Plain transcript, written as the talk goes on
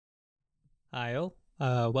Hi all,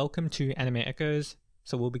 welcome to Anime Echoes.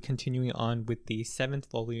 So we'll be continuing on with the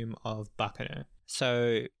 7th volume of Baccano.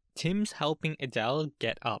 So Tim's helping Adele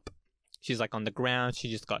get up. She's like on the ground, she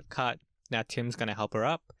just got cut. Now Tim's gonna help her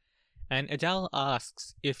up. And Adele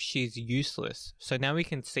asks if she's useless. So now we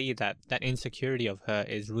can see that insecurity of her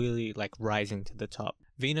is really like rising to the top.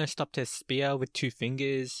 Vino stopped her spear with 2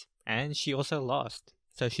 fingers and she also lost.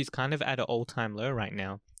 So she's kind of at an all-time low right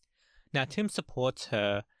now. Now Tim supports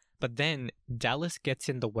her, but then Dallas gets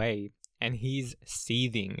in the way and he's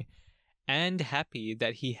seething and happy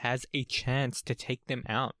that he has a chance to take them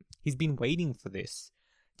out. He's been waiting for this.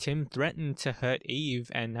 Tim threatened to hurt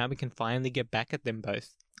Eve and now we can finally get back at them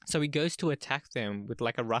both. So he goes to attack them with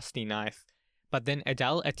like a rusty knife, but then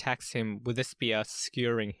Adele attacks him with a spear,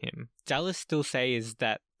 skewering him. Dallas still says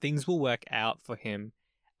that things will work out for him,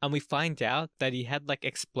 and we find out that he had like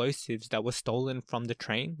explosives that were stolen from the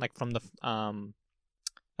train, like from the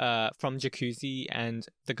from Jacuzzi and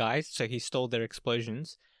the guys, so he stole their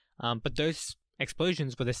explosions. But those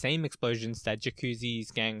explosions were the same explosions that Jacuzzi's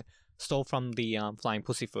gang stole from the Flying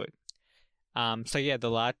Pussyfoot. So yeah, the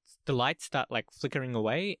lights start like flickering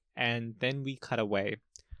away, and then we cut away.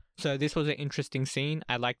 So this was an interesting scene.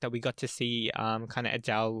 I like that we got to see kind of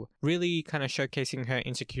Adele really kind of showcasing her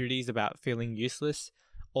insecurities about feeling useless.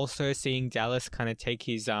 Also seeing Dallas kind of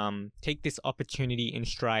take this opportunity in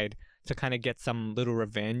stride to kind of get some little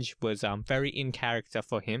revenge was very in character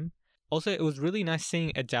for him. Also, it was really nice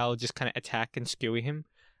seeing Adele just kind of attack and skewer him.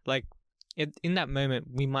 Like, in that moment,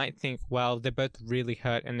 we might think, well, they're both really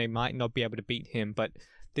hurt and they might not be able to beat him, but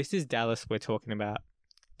this is Dallas we're talking about.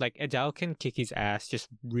 Like, Adele can kick his ass just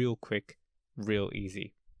real quick, real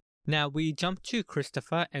easy. Now, we jump to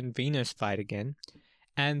Christopher and Vino's fight again,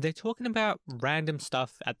 and they're talking about random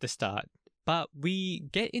stuff at the start, but we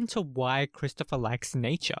get into why Christopher likes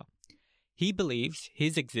nature. He believes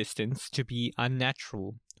his existence to be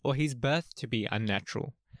unnatural, or his birth to be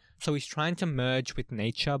unnatural. So he's trying to merge with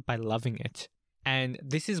nature by loving it. And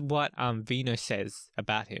this is what Vino says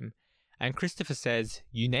about him. And Christopher says,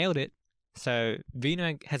 "You nailed it." So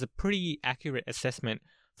Vino has a pretty accurate assessment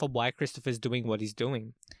for why Christopher's doing what he's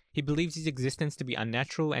doing. He believes his existence to be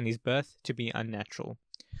unnatural and his birth to be unnatural.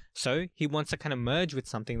 So he wants to kind of merge with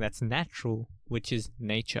something that's natural, which is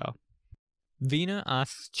nature. Vino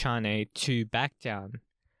asks Chane to back down,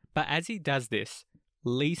 but as he does this,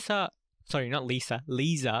 Lisa sends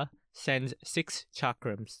 6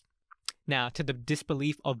 chakrams. Now, to the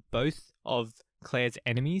disbelief of both of Claire's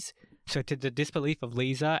enemies, so to the disbelief of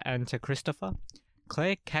Lisa and to Christopher,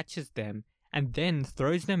 Claire catches them and then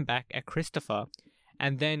throws them back at Christopher,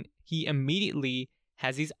 and then he immediately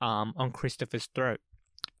has his arm on Christopher's throat.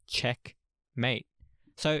 Checkmate.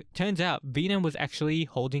 So, turns out Vino was actually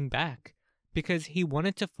holding back, because he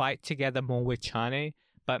wanted to fight together more with Chane,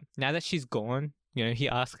 but now that she's gone, he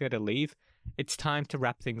asked her to leave, it's time to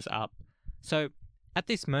wrap things up. So at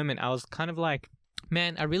this moment, I was kind of like,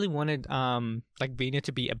 man, I really wanted like Vino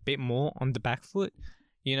to be a bit more on the back foot,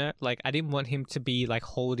 like I didn't want him to be like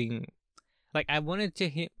holding, like I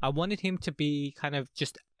wanted him to be kind of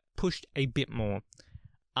just pushed a bit more.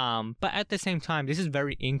 But at the same time, this is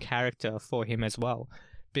very in character for him as well,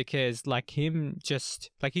 because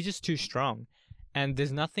he's just too strong, and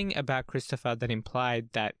there's nothing about Christopher that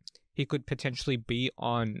implied that he could potentially be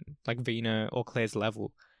on like Vino or Claire's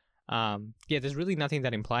level. There's really nothing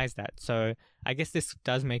that implies that. So I guess this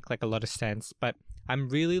does make like a lot of sense, but I'm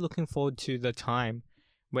really looking forward to the time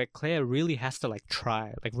where Claire really has to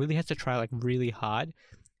try really hard,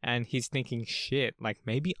 and he's thinking, shit, like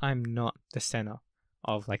maybe I'm not the center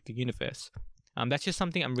of like the universe. That's just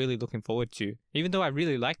something I'm really looking forward to. Even though I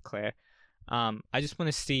really like Claire, I just want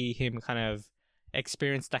to see him kind of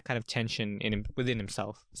experience that kind of tension within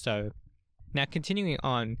himself. So now continuing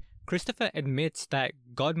on, Christopher admits that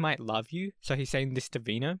God might love you. So he's saying this to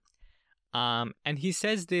Vino. And he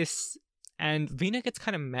says this, and Vino gets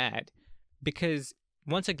kind of mad because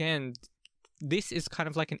once again, this is kind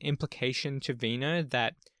of like an implication to Vino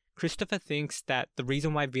that Christopher thinks that the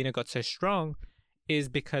reason why Vino got so strong is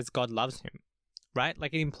because God loves him, right?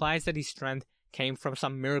 Like it implies that his strength came from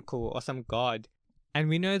some miracle or some God. And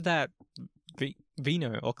we know that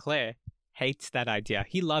Vino or Claire hates that idea.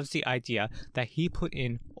 He loves the idea that he put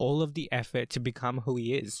in all of the effort to become who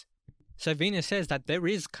he is. So Vino says that there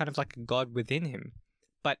is kind of like a God within him,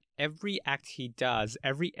 but every act he does,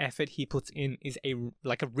 every effort he puts in is a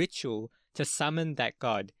ritual to summon that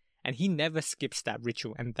God, and he never skips that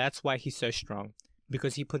ritual, and that's why he's so strong,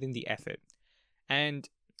 because he put in the effort. And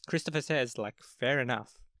Christopher says, fair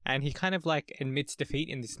enough. And he kind of admits defeat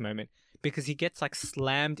in this moment because he gets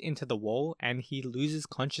slammed into the wall and he loses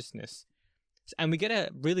consciousness. And we get a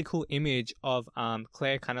really cool image of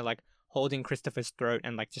Claire kind of like holding Christopher's throat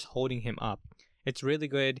and like just holding him up. It's really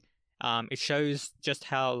good. It shows just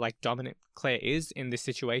how like dominant Claire is in this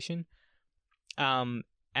situation.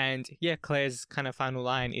 And yeah, Claire's kind of final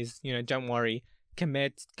line is, don't worry,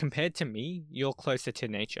 compared to me, you're closer to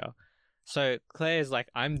nature. So Claire's like,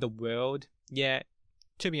 I'm the world. Yeah,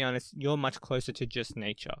 to be honest, you're much closer to just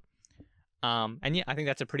nature. And yeah, I think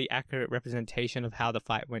that's a pretty accurate representation of how the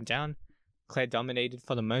fight went down. Claire dominated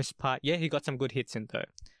for the most part. Yeah, he got some good hits in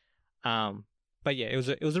though. But yeah, it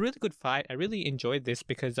was a really good fight. I really enjoyed this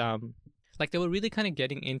because like they were really kind of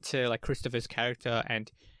getting into like Christopher's character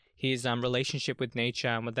and his relationship with nature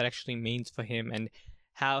and what that actually means for him and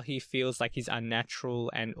how he feels like he's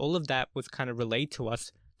unnatural, and all of that was kind of relayed to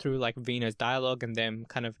us through like Vino's dialogue and them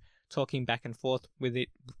kind of talking back and forth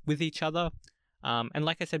with each other. And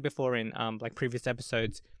like I said before in like previous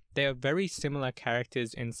episodes, they are very similar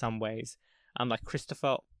characters in some ways. Like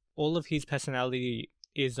Christopher, all of his personality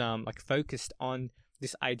is like focused on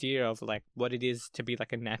this idea of like what it is to be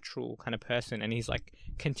like a natural kind of person, and he's like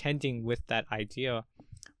contending with that idea,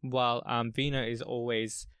 while Vino is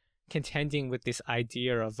always contending with this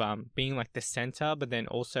idea of being like the center, but then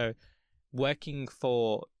also working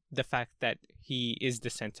for the fact that he is the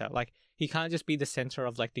center. Like he can't just be the center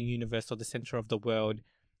of like the universe or the center of the world.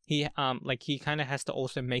 He he kind of has to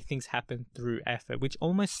also make things happen through effort, which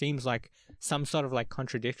almost seems like some sort of like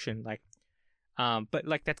contradiction. Like but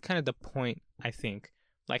like that's kind of the point, I think.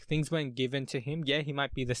 Like things weren't given to him. Yeah, he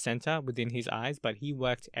might be the center within his eyes, but he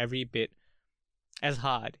worked every bit as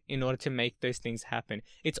hard in order to make those things happen.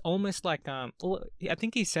 It's almost like well, I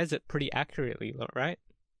think he says it pretty accurately, right?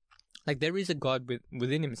 Like there is a God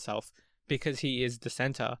within himself because he is the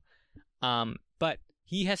center. But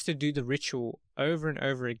he has to do the ritual over and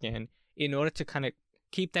over again in order to kind of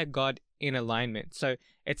keep that God in alignment. So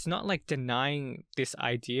it's not like denying this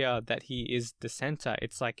idea that he is the center.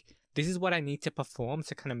 It's like, this is what I need to perform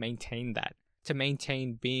to kind of maintain that, to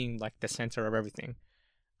maintain being like the center of everything.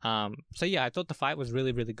 So yeah, I thought the fight was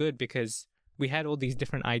really, really good because we had all these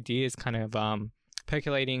different ideas kind of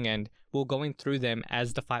percolating, and we were going through them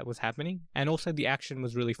as the fight was happening. And also the action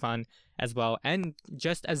was really fun as well. And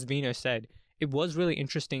just as Vino said, it was really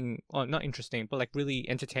interesting, or not interesting, but like really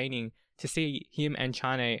entertaining to see him and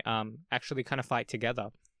Chane actually kind of fight together,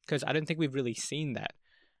 because I don't think we've really seen that.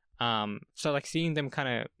 So like seeing them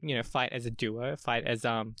kind of, fight as a duo, fight as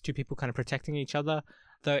two people kind of protecting each other,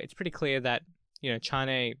 though it's pretty clear that,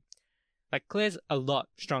 Chane, like Claire's a lot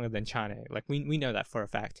stronger than Chane. Like we know that for a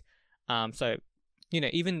fact. So,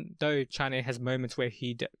 even though Chane has moments where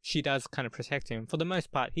she does kind of protect him, for the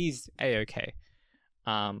most part, he's A-okay.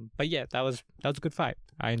 But yeah, that was a good fight.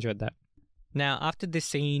 I enjoyed that. Now, after this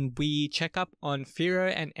scene, we check up on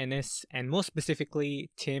Firo and Ennis, and more specifically,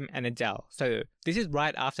 Tim and Adele. So this is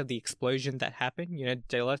right after the explosion that happened.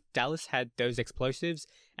 Dallas had those explosives,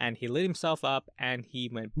 and he lit himself up, and he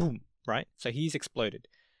went boom, right? So he's exploded.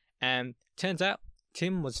 And turns out,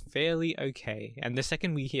 Tim was fairly okay. And the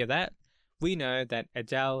second we hear that, we know that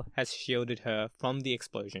Adele has shielded her from the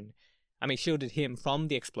explosion. Shielded him from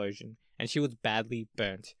the explosion, and she was badly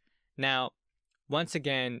burnt. Now, once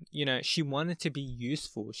again, she wanted to be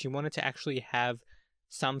useful. She wanted to actually have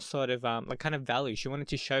some sort of kind of value. She wanted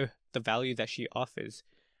to show the value that she offers.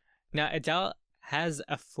 Now, Adele has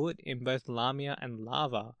a foot in both Lamia and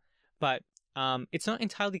lava, but it's not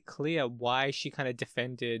entirely clear why she kind of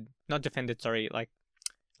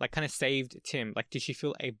kind of saved Tim. Like, did she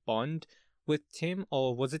feel a bond with Tim,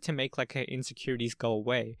 or was it to make like her insecurities go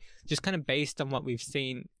away? Just kind of based on what we've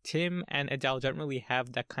seen, Tim and Adele don't really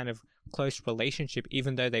have that kind of close relationship,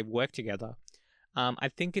 even though they work together. I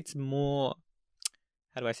think it's more,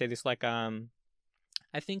 how do I say this? Like, I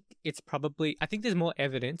think there's more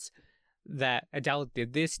evidence that Adele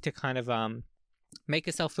did this to kind of make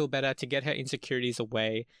herself feel better, to get her insecurities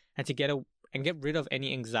away, and to get rid of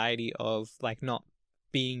any anxiety of like not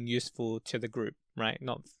being useful to the group, right?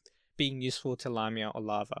 Not being useful to Lamia or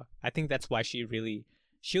Lava. I think that's why she really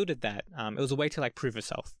shielded that. It was a way to like prove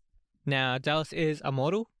herself. Now, Dallas is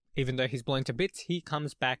immortal. Even though he's blown to bits, he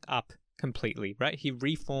comes back up completely, right? He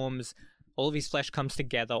reforms, all of his flesh comes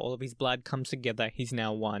together, all of his blood comes together, he's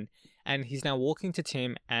now one. And he's now walking to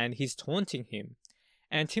Tim, and he's taunting him.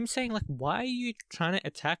 And Tim's saying, like, why are you trying to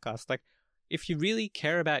attack us? Like, if you really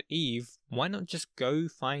care about Eve, why not just go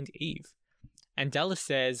find Eve? And Dallas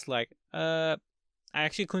says, like, I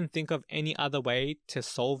actually couldn't think of any other way to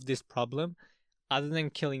solve this problem other than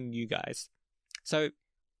killing you guys. So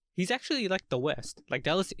he's actually like the worst. Like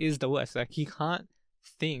Dallas is the worst. Like he can't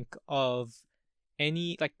think of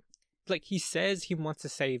any like he says he wants to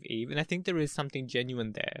save Eve, and I think there is something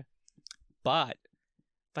genuine there. but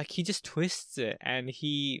like he just twists it, and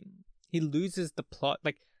he loses the plot.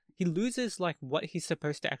 Like he loses like what he's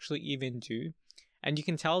supposed to actually even do, and you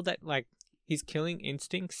can tell that like his killing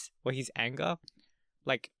instincts or his anger,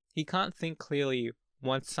 like he can't think clearly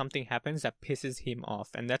once something happens that pisses him off,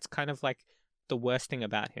 and that's kind of like the worst thing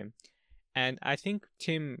about him. And I think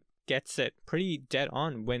Tim gets it pretty dead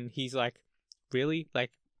on when he's like, really,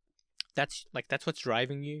 that's what's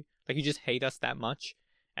driving you, like you just hate us that much.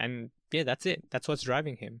 And yeah, that's it, that's what's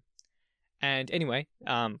driving him. And anyway,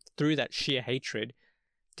 through that sheer hatred,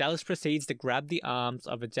 Dallas proceeds to grab the arms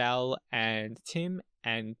of Adele and Tim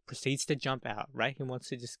and proceeds to jump out, right? He wants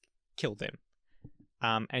to just kill them.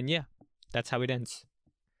 And yeah, that's how it ends.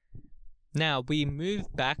 Now we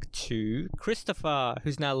move back to Christopher,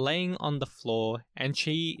 who's now laying on the floor, and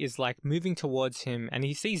Chi is like moving towards him, and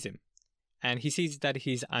he sees him. And he sees that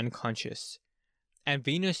he's unconscious. And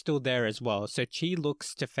Vino's still there as well. So Chi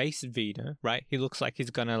looks to face Vino, right? He looks like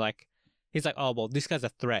he's gonna like, he's like, oh, well, this guy's a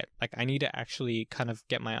threat. Like, I need to actually kind of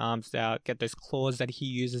get my arms out, get those claws that he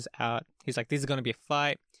uses out. He's like, this is gonna be a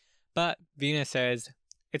fight. But Vino says,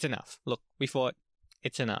 it's enough. Look, we fought.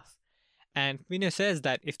 It's enough. And Vino says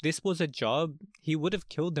that if this was a job, he would have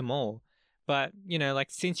killed them all. But, you know, like,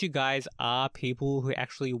 since you guys are people who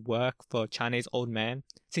actually work for China's old man,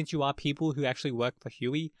 since you are people who actually work for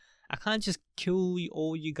Huey, I can't just kill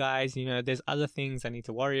all you guys. You know, there's other things I need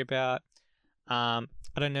to worry about. I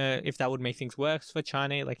don't know if that would make things worse for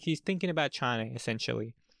China. Like, he's thinking about China,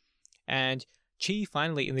 essentially. And Chi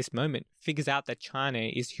finally, in this moment, figures out that China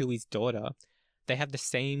is Huey's daughter. They have the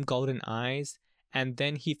same golden eyes. And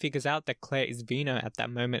then he figures out that Claire is Vino at that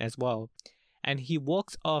moment as well. And he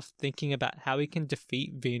walks off thinking about how he can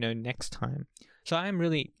defeat Vino next time. So I am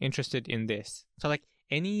really interested in this. So like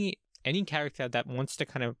any character that wants to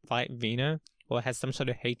kind of fight Vino or has some sort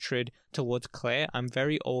of hatred towards Claire, I'm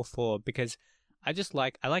very all for, because I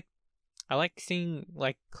like seeing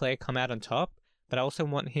like Claire come out on top, but I also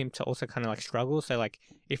want him to also kind of like struggle. So like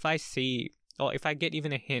if I see, or if I get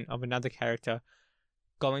even a hint of another character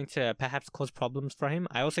going to perhaps cause problems for him,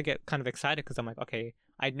 I also get kind of excited because I'm like, okay,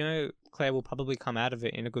 I know Claire will probably come out of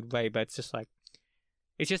it in a good way, but it's just like,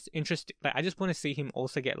 it's just interesting. Like, I just want to see him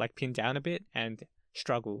also get like pinned down a bit and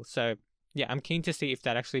struggle. So yeah, I'm keen to see if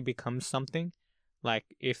that actually becomes something. Like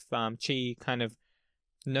if Chi kind of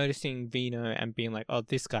noticing Vino and being like, oh,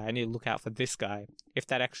 this guy, I need to look out for this guy, if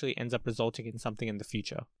that actually ends up resulting in something in the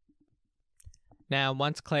future. Now,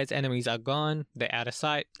 once Claire's enemies are gone, they're out of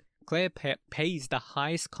sight, Claire pays the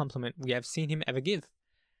highest compliment we have seen him ever give.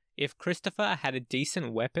 If Christopher had a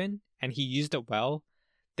decent weapon and he used it well,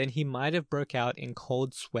 then he might have broke out in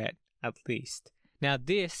cold sweat, at least. Now,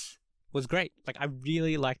 this was great. Like, I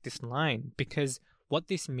really like this line, because what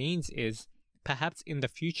this means is perhaps in the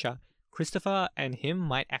future, Christopher and him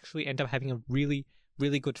might actually end up having a really,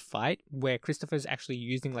 really good fight where Christopher's actually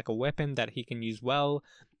using like a weapon that he can use well,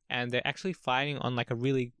 and they're actually fighting on like a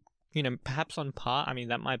really, you know, perhaps on par. I mean,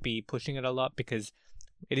 that might be pushing it a lot because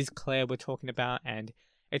it is Claire we're talking about, and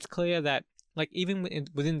it's clear that like even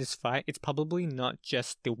within this fight, it's probably not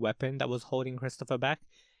just the weapon that was holding Christopher back.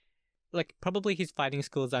 Like, probably his fighting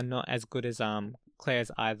skills are not as good as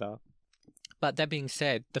Claire's either. But that being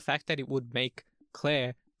said, the fact that it would make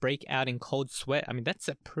Claire break out in cold sweat, I mean, that's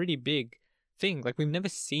a pretty big thing. Like, we've never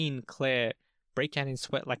seen Claire break out in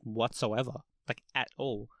sweat like whatsoever, like at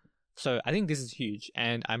all. So I think this is huge,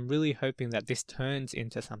 and I'm really hoping that this turns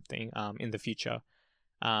into something in the future.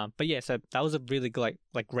 But yeah, so that was a really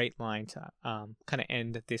great line to kind of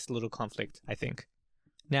end this little conflict, I think.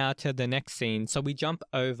 Now to the next scene. So we jump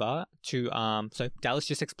over to so Dallas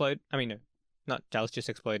just exploded. I mean, no, not Dallas just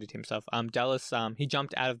exploded himself. Dallas he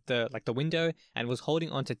jumped out of the window and was holding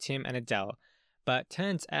onto Tim and Adele. But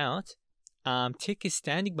turns out Tick is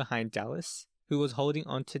standing behind Dallas, who was holding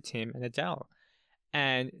onto Tim and Adele.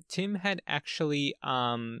 And Tim had actually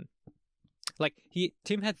Tim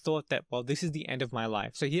had thought that, well, this is the end of my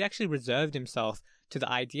life. So he actually reserved himself to the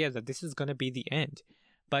idea that this is going to be the end.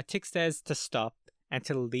 But Tick says to stop and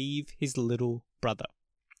to leave his little brother.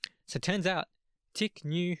 So it turns out Tick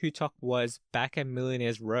knew who Tok was back at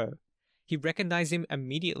Millionaire's Row. He recognized him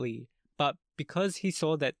immediately, but because he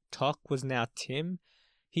saw that Tok was now Tim,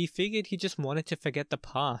 he figured he just wanted to forget the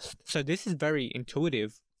past. So this is very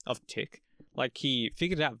intuitive of Tick. Like, he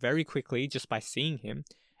figured it out very quickly just by seeing him.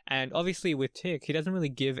 And obviously with Tick, he doesn't really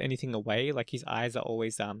give anything away. Like, his eyes are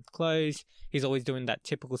always closed. He's always doing that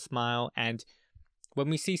typical smile. And when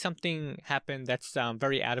we see something happen that's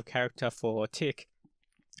very out of character for Tick,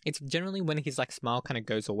 it's generally when his smile kind of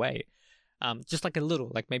goes away. Just like a little,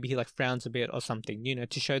 like maybe he frowns a bit or something, you know,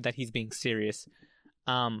 to show that he's being serious.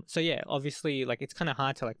 So yeah, obviously, like it's kind of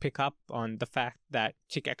hard to like pick up on the fact that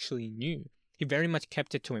Tick actually knew. He very much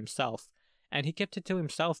kept it to himself, and he kept it to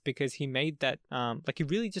himself because he made that like he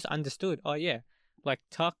really just understood. Oh yeah, like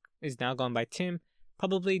Tuck is now gone by Tim,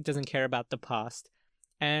 probably doesn't care about the past,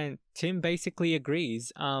 and Tim basically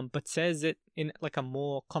agrees, but says it in like a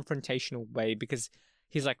more confrontational way because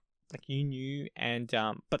he's like you knew, and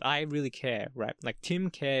but I really care, right? Like Tim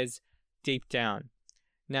cares deep down.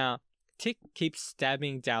 Now, Tick keeps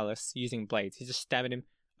stabbing Dallas using blades. He's just stabbing him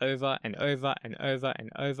over and over and over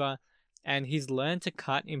and over. And he's learned to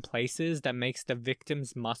cut in places that makes the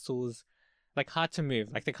victim's muscles like hard to move.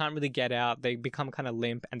 Like they can't really get out. They become kind of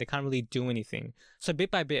limp and they can't really do anything. So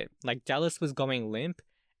bit by bit, like Dallas was going limp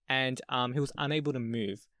and he was unable to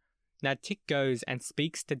move. Now Tick goes and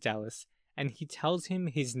speaks to Dallas and he tells him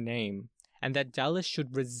his name and that Dallas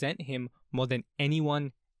should resent him more than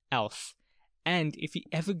anyone else. And if he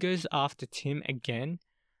ever goes after Tim again,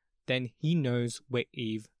 then he knows where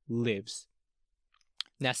Eve lives.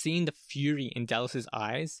 Now, seeing the fury in Dallas's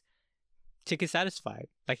eyes, Tick is satisfied.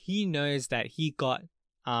 Like, he knows that he got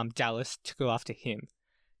Dallas to go after him.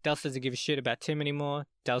 Dallas doesn't give a shit about Tim anymore.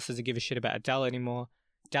 Dallas doesn't give a shit about Adele anymore.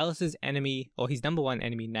 Dallas's enemy, or his number one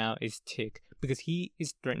enemy now, is Tick, because he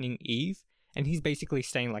is threatening Eve, and he's basically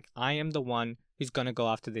saying, like, I am the one who's gonna go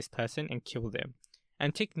after this person and kill them.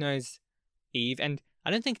 And Tick knows Eve, and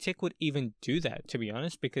I don't think Tick would even do that, to be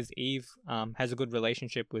honest, because Eve has a good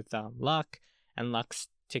relationship with Luck, and Luck's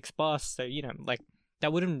Tick's boss, so, you know, like,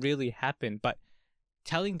 that wouldn't really happen, but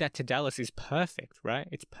telling that to Dallas is perfect, right?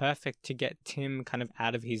 It's perfect to get Tim kind of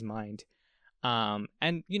out of his mind.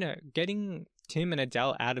 And, you know, getting Tim and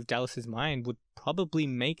Adele out of Dallas's mind would probably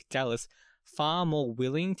make Dallas far more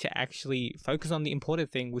willing to actually focus on the important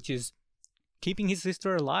thing, which is keeping his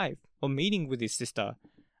sister alive, or meeting with his sister.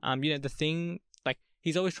 You know, the thing, like,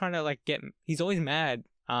 he's always trying to, like, he's always mad,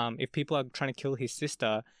 if people are trying to kill his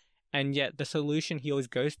sister, and yet the solution he always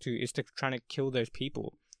goes to is to try to kill those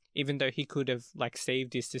people, even though he could have, like,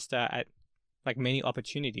 saved his sister at, like, many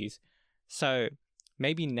opportunities. So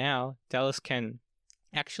maybe now Dallas can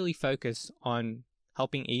actually focus on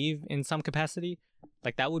helping Eve in some capacity.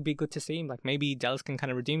 Like, that would be good to see. Like, maybe Dallas can kind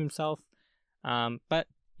of redeem himself. But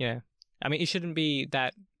yeah, I mean, it shouldn't be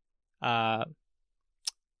that, like,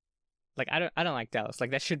 I don't like Dallas.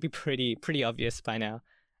 Like, that should be pretty obvious by now.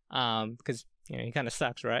 Because, you know, he kind of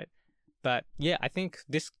sucks, right? But yeah, I think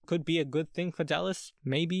this could be a good thing for Dallas,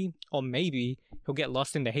 maybe, or maybe he'll get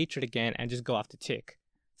lost in the hatred again and just go after Tick.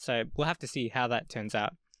 So we'll have to see how that turns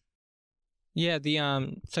out. Yeah,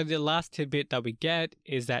 so the last tidbit that we get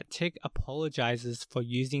is that Tick apologizes for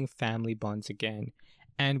using family bonds again.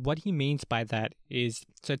 And what he means by that is,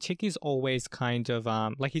 so Tick is always kind of,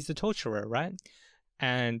 like, he's the torturer, right?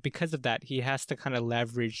 And because of that, he has to kind of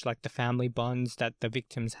leverage, like, the family bonds that the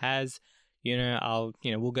victims has. You know,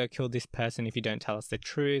 we'll go kill this person if you don't tell us the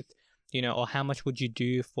truth, you know, or how much would you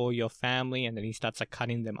do for your family? And then he starts, like,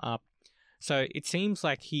 cutting them up. So it seems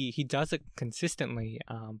like he does it consistently,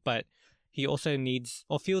 but he also needs,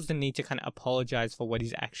 or feels the need to kind of apologize for what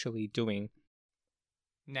he's actually doing.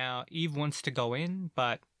 Now, Eve wants to go in,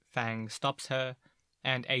 but Fang stops her,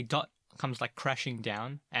 and a dot comes, like, crashing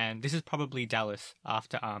down, and this is probably Dallas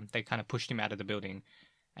after they kind of pushed him out of the building,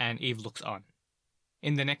 and Eve looks on.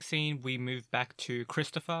 In the next scene, we move back to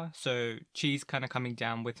Christopher, so Chi's kind of coming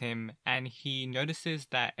down with him, and he notices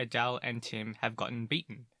that Adele and Tim have gotten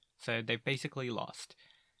beaten, so they've basically lost.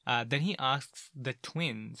 Then he asks the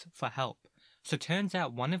twins for help, so turns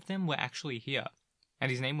out one of them were actually here, and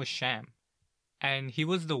his name was Sham, and he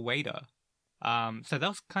was the waiter. So that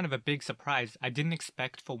was kind of a big surprise. I didn't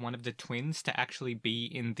expect for one of the twins to actually be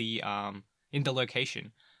in the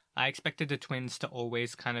location. I expected the twins to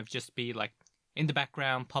always kind of just be, like, in the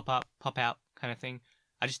background, pop up, pop out kind of thing.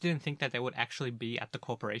 I just didn't think that they would actually be at the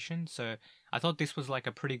corporation, so I thought this was, like,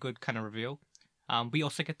 a pretty good kind of reveal. We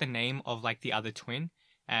also get the name of, like, the other twin,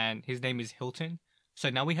 and his name is Hilton. So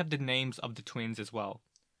now we have the names of the twins as well.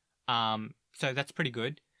 So that's pretty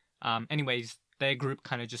good. Anyways, their group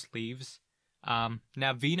kind of just leaves.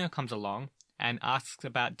 Now Vino comes along and asks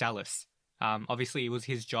about Dallas. Obviously, it was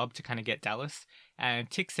his job to kind of get Dallas, and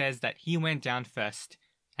Tick says that he went down first,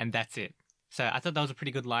 and that's it. So I thought that was a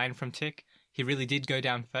pretty good line from Tick. He really did go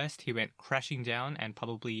down first. He went crashing down and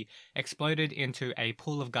probably exploded into a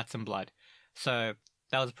pool of guts and blood. So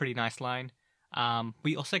that was a pretty nice line.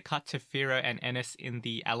 We also cut to Firo and Ennis in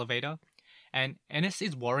the elevator. And Ennis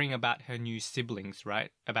is worrying about her new siblings,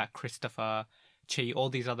 right? About Christopher, Chi, all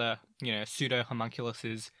these other, you know,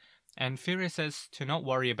 pseudo-homunculuses. And Firo says to not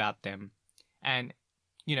worry about them. And,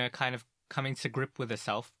 you know, kind of coming to grip with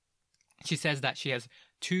herself. She says that she has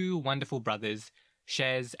two wonderful brothers.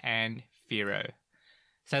 Shez, and Firo.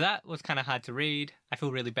 So that was kind of hard to read. I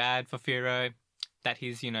feel really bad for Firo that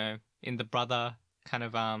he's, in the brother kind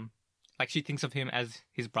of, like she thinks of him as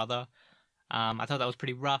his brother. I thought that was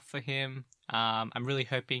pretty rough for him. I'm really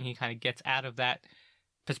hoping he kind of gets out of that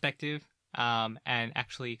perspective and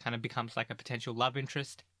actually kind of becomes like a potential love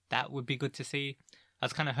interest. That would be good to see. I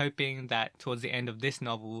was kind of hoping that towards the end of this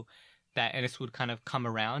novel that Ennis would kind of come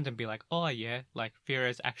around and be like, oh yeah, like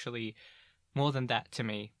Firo's actually more than that to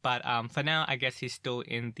me. But for now, I guess he's still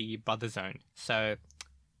in the brother zone. So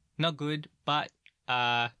not good, but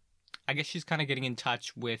I guess she's kind of getting in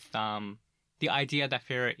touch with the idea that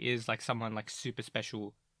Firo is like someone like super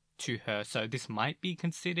special to her. So this might be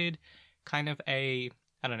considered kind of a,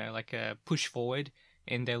 I don't know, like a push forward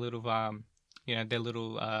in their little,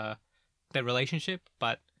 their relationship.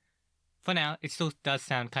 But for now, it still does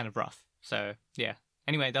sound kind of rough. So yeah.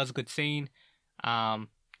 Anyway, that was a good scene.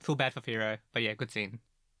 Feel bad for Firo, but yeah, good scene.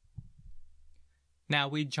 Now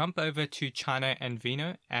we jump over to Chano and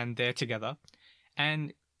Vino, and they're together.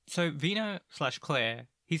 And so Vino/Claire,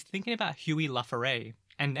 he's thinking about Huey Laforet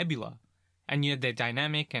and Nebula, and their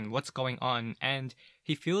dynamic and what's going on, and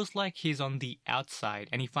he feels like he's on the outside,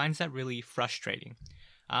 and he finds that really frustrating.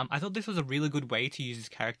 I thought this was a really good way to use his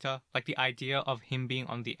character. Like the idea of him being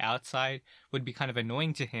on the outside would be kind of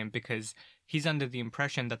annoying to him because he's under the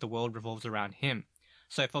impression that the world revolves around him.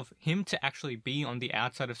 So for him to actually be on the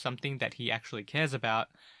outside of something that he actually cares about,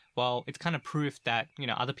 well, it's kind of proof that,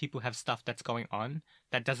 other people have stuff that's going on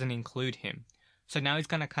that doesn't include him. So now he's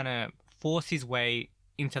going to kind of force his way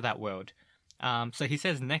into that world. So he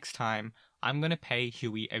says next time, I'm going to pay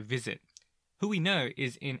Huey a visit. Who we know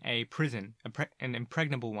is in a prison, an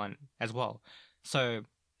impregnable one as well. So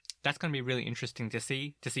that's going to be really interesting to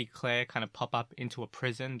see Claire kind of pop up into a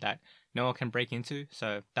prison that no one can break into.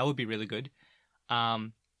 So that would be really good.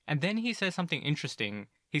 And then he says something interesting.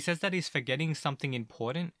 He says that he's forgetting something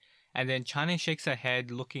important, and then Chane shakes her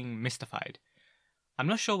head looking mystified. I'm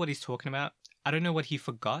not sure what he's talking about. I don't know what he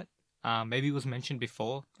forgot. Maybe it was mentioned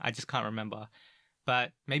before. I just can't remember.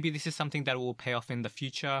 But maybe this is something that will pay off in the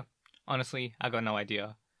future. Honestly, I got no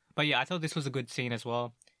idea. But yeah, I thought this was a good scene as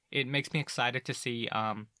well. It makes me excited to see,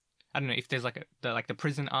 I don't know, if there's like the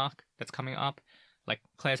prison arc that's coming up. Like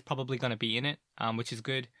Claire's probably going to be in it, which is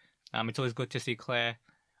good. It's always good to see Claire.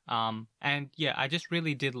 And yeah, I just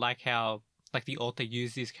really did like how like the author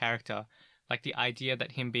used his character. Like the idea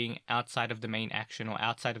that him being outside of the main action or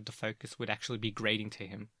outside of the focus would actually be grating to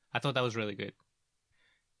him. I thought that was really good.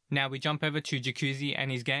 Now we jump over to Jacuzzi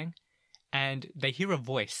and his gang, and they hear a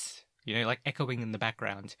voice, like echoing in the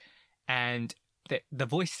background. And the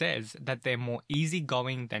voice says that they're more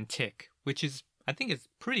easygoing than Tick, which is, I think it's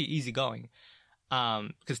pretty easygoing.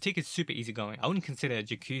 Because Tick is super easygoing. I wouldn't consider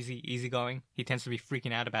Jacuzzi easygoing. He tends to be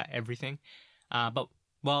freaking out about everything. But,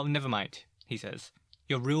 well, never mind, he says.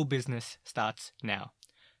 Your real business starts now.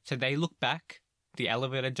 So they look back, the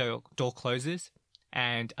elevator door closes,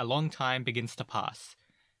 and a long time begins to pass.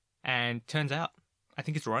 And turns out, I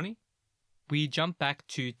think it's Ronnie. We jump back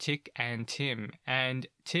to Tick and Tim, and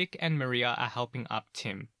Tick and Maria are helping up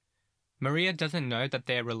Tim. Maria doesn't know that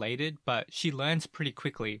they're related, but she learns pretty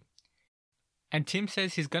quickly. And Tim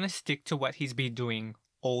says he's going to stick to what he's been doing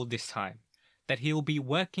all this time. That he'll be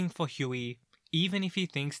working for Huey even if he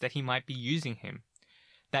thinks that he might be using him.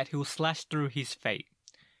 That he'll slash through his fate.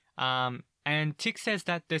 And Tick says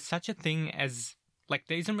that there's such a thing as, like,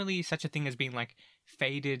 there isn't really such a thing as being, like,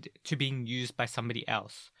 fated to being used by somebody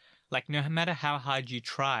else. Like, no matter how hard you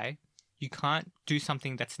try, you can't do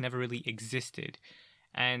something that's never really existed.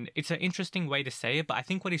 And it's an interesting way to say it, but I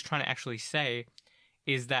think what he's trying to actually say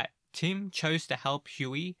is that Tim chose to help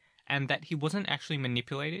Huey and that he wasn't actually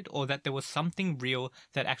manipulated, or that there was something real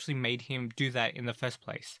that actually made him do that in the first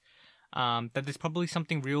place. That there's probably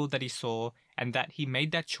something real that he saw and that he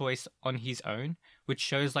made that choice on his own, which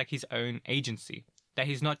shows like his own agency. That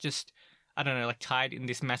he's not just, I don't know, like tied in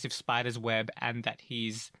this massive spider's web, and that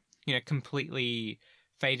he's, completely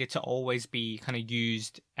fated to always be kind of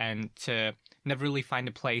used and to never really find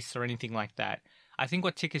a place or anything like that. I think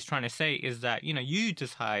what Tick is trying to say is that, you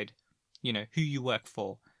decide, who you work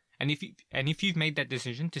for. And if you've made that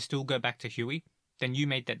decision to still go back to Huey, then you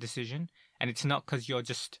made that decision, and it's not because you're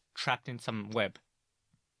just trapped in some web.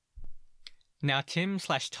 Now,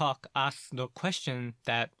 Tim/Tok asks the question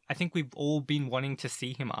that I think we've all been wanting to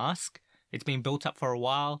see him ask. It's been built up for a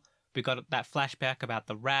while. We got that flashback about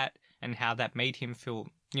the rat and how that made him feel,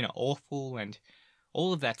 awful and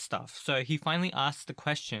all of that stuff. So he finally asks the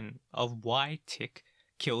question of why Tick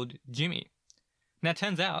killed Jimmy. Now, it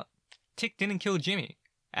turns out Tick didn't kill Jimmy.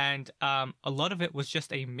 And a lot of it was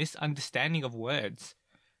just a misunderstanding of words.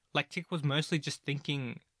 like Tick was mostly just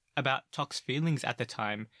thinking about Tok's feelings at the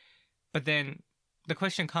time. But then the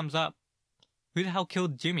question comes up, who the hell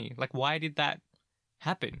killed Jimmy? Like, why did that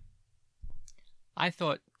happen? I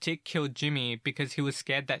thought Tick killed Jimmy because he was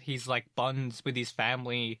scared that his like bonds with his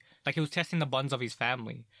family, like he was testing the bonds of his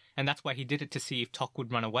family, and that's why he did it, to see if Tok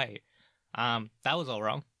would run away. That was all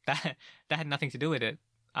wrong. That had nothing to do with it.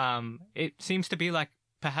 It seems to be like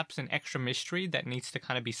perhaps an extra mystery that needs to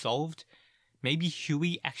kind of be solved. Maybe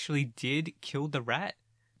Huey actually did kill the rat.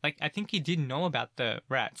 Like, I think he did know about the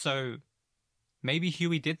rat, so maybe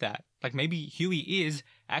Huey did that. Like, maybe Huey is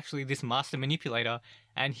actually this master manipulator,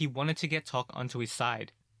 and he wanted to get Tok onto his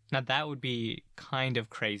side. Now, that would be kind of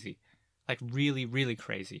crazy. Like, really, really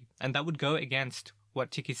crazy. And that would go against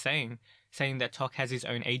what Tick is saying that Tok has his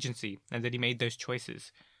own agency, and that he made those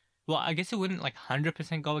choices. Well, I guess it wouldn't, like,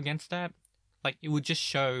 100% go against that. Like, it would just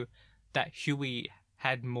show that Huey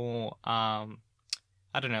had more, I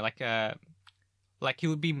don't know, like he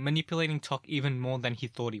would be manipulating Tok even more than he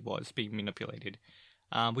thought he was being manipulated,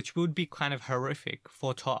 which would be kind of horrific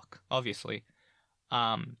for Tok, obviously.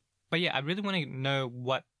 But yeah, I really want to know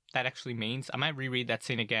what that actually means. I might reread that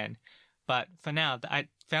scene again, but for now, I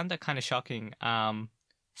found that kind of shocking.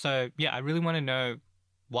 So yeah, I really want to know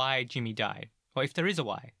why Jimmy died, or if there is a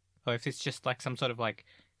why, or if it's just like some sort of like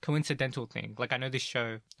coincidental thing. Like, I know this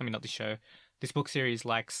book series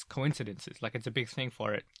likes coincidences. Like, it's a big thing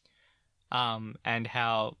for it. And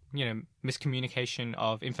how, miscommunication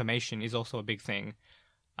of information is also a big thing.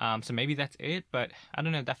 So maybe that's it, but I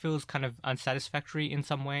don't know, that feels kind of unsatisfactory in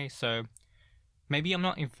some way, so maybe I'm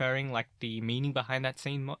not inferring, like, the meaning behind that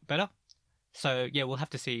scene better. So yeah, we'll have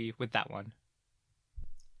to see with that one.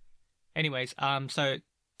 Anyways, so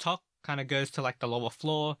Tok kind of goes to, like, the lower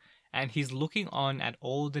floor, and he's looking on at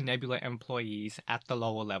all the Nebula employees at the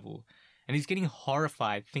lower level. And he's getting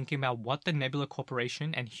horrified thinking about what the Nebula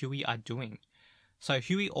Corporation and Huey are doing. So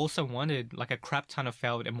Huey also wanted like a crap ton of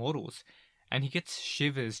failed immortals, and he gets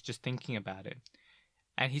shivers just thinking about it.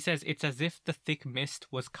 And he says it's as if the thick mist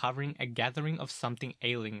was covering a gathering of something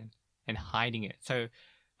alien and hiding it. So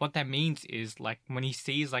what that means is, like, when he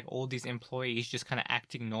sees like all these employees just kind of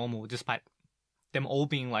acting normal despite them all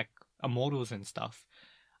being like immortals and stuff,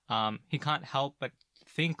 he can't help but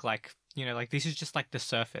think like, like this is just like the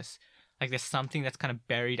surface. Like, there's something that's kind of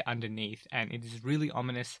buried underneath, and it is really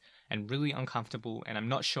ominous and really uncomfortable, and I'm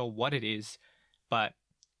not sure what it is, but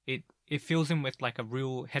it fills him with like a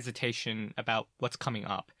real hesitation about what's coming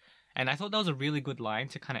up. And I thought that was a really good line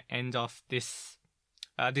to kind of end off this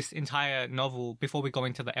entire novel before we go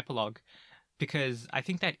into the epilogue, because I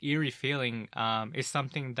think that eerie feeling is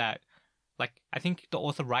something that, like, I think the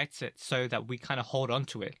author writes it so that we kind of hold on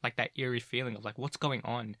to it, like that eerie feeling of like, what's going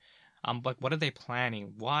on? Like, what are they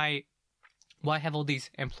planning? Why have all these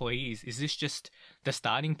employees? Is this just the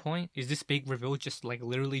starting point? Is this big reveal just like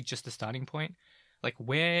literally just the starting point? Like,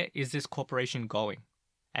 where is this corporation going?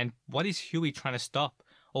 And what is Huey trying to stop?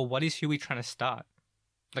 Or what is Huey trying to start?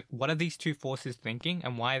 Like, what are these two forces thinking,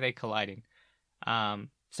 and why are they colliding?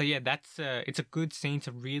 So yeah, it's a good scene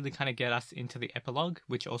to really kind of get us into the epilogue,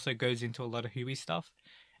 which also goes into a lot of Huey stuff,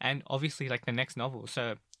 and obviously like the next novel.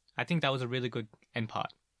 So I think that was a really good end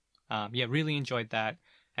part. Yeah, really enjoyed that,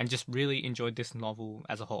 and just really enjoyed this novel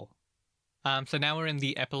as a whole. So now we're in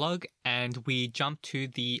the epilogue, and we jump to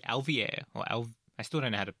the Alvier, or I still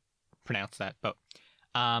don't know how to pronounce that, but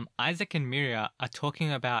Isaac and Miria are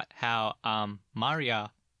talking about how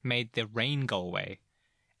Maria made the rain go away,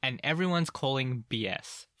 and everyone's calling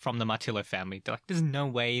BS from the Martillo family. They're like, there's no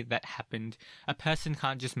way that happened. A person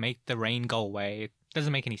can't just make the rain go away. It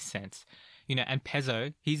doesn't make any sense. And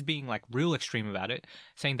Pezzo, he's being like real extreme about it,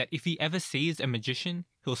 saying that if he ever sees a magician,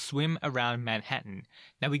 he'll swim around Manhattan.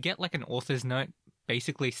 Now we get like an author's note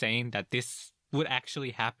basically saying that this would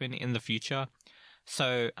actually happen in the future.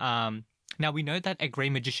 So now we know that a grey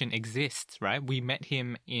magician exists, right? We met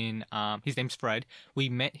him in, his name's Fred. We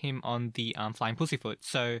met him on the Flying Pussyfoot.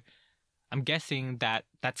 So I'm guessing that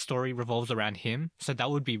that story revolves around him. So that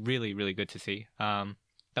would be really, really good to see.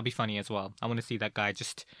 That'd be funny as well. I want to see that guy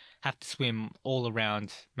just have to swim all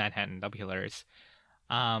around Manhattan. That'd be hilarious.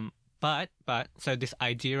 But so this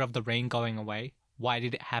idea of the rain going away, why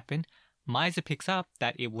did it happen? Miser picks up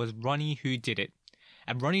that it was Ronnie who did it.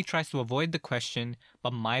 And Ronnie tries to avoid the question,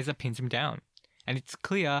 but Miser pins him down. And it's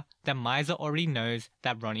clear that Miser already knows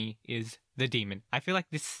that Ronnie is the demon. I feel like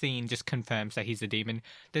this scene just confirms that he's the demon.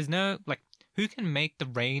 There's no, like, who can make the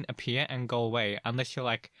rain appear and go away unless you're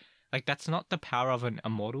like that's not the power of an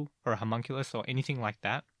immortal or a homunculus or anything like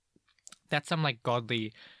that. That's some like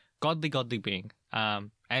godly being.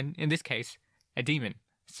 And in this case, a demon.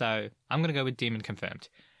 So I'm gonna go with demon confirmed.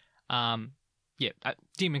 yeah,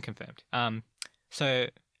 demon confirmed. So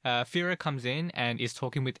Fira comes in and is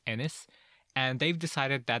talking with Ennis, and they've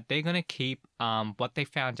decided that they're gonna keep what they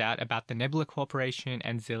found out about the Nebula Corporation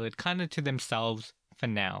and Zillid kind of to themselves for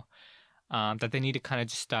now. That they need to kind of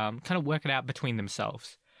just kind of work it out between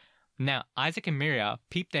themselves. Now, Isaac and Miria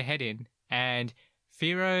peep their head in, and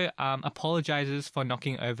Firo apologizes for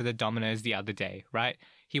knocking over the dominoes the other day, right?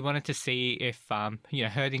 He wanted to see if,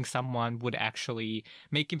 hurting someone would actually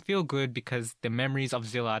make him feel good because the memories of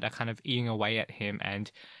Zillard are kind of eating away at him, and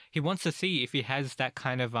he wants to see if he has that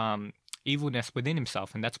kind of evilness within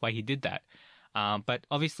himself, and that's why he did that. But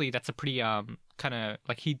obviously, that's a pretty kind of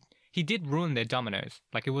like he did ruin their dominoes.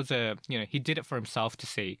 Like it was he did it for himself to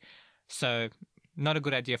see. So not a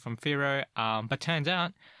good idea from Firo. But turns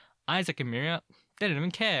out Isaac and Miria, they don't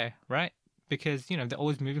even care, right? Because, they're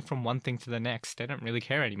always moving from one thing to the next. They don't really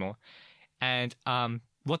care anymore. And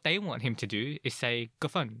what they want him to do is say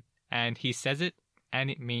Gufun. And he says it,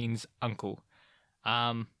 and it means uncle.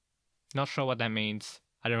 Not sure what that means.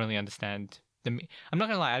 I don't really understand. I'm not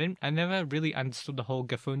gonna lie, I never really understood the whole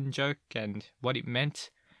Gufun joke and what it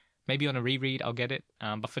meant. Maybe on a reread I'll get it.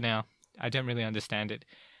 But for now, I don't really understand it.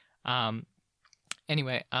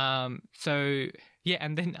 Anyway, so yeah,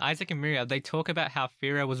 and then Isaac and Miria, they talk about how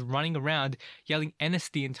Fira was running around yelling Ennis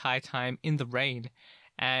the entire time in the rain,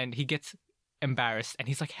 and he gets embarrassed, and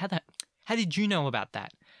he's like, how did you know about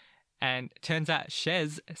that? And turns out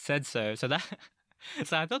Shez said so. So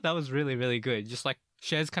I thought that was really, really good. Just like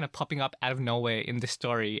Shez kind of popping up out of nowhere in the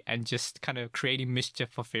story and just kind of creating mischief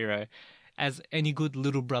for Fira, as any good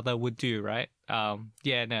little brother would do, right?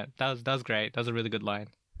 Yeah, no, that was great. That was a really good line.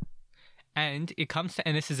 And it comes to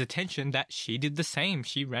Ennis's attention that she did the same.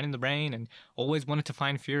 She ran in the rain and always wanted to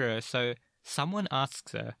find Firo. So someone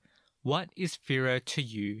asks her, "What is Firo to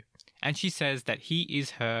you?" And she says that he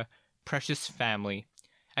is her precious family.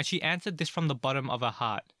 And she answered this from the bottom of her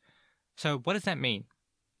heart. So what does that mean?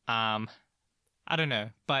 I don't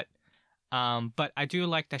know, but I do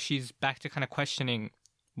like that she's back to kind of questioning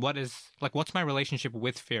what's my relationship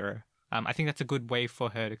with Firo. I think that's a good way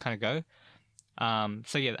for her to kind of go.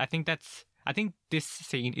 So yeah, I think this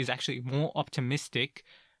scene is actually more optimistic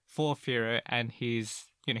for Firo and his,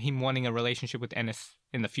 him wanting a relationship with Ennis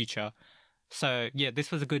in the future. So yeah,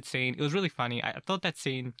 this was a good scene. It was really funny. I thought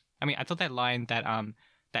that line that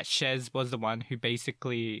Shez was the one who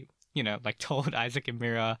basically, told Isaac and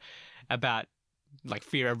Miria about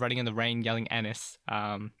Firo running in the rain yelling Ennis.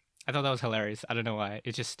 I thought that was hilarious. I don't know why.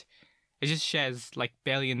 It's just Shez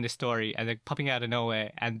barely in the story and then popping out of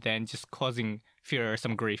nowhere and then just causing Firo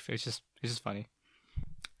some grief. It's just funny.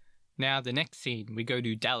 Now the next scene, we go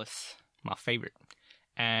to Dallas, my favorite,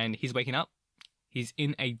 and he's waking up. He's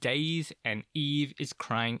in a daze and Eve is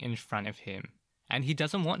crying in front of him, and he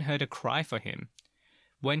doesn't want her to cry for him.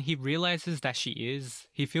 When he realizes that she is,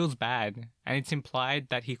 he feels bad, and it's implied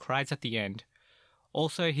that he cries at the end.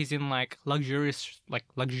 Also, he's in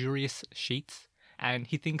luxurious sheets, and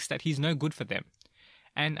he thinks that he's no good for them.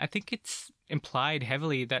 And I think it's implied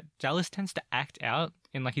heavily that Dallas tends to act out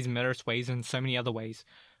in his murderous ways and so many other ways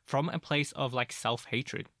from a place of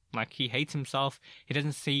self-hatred. He hates himself. He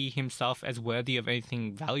doesn't see himself as worthy of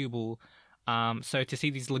anything valuable. So to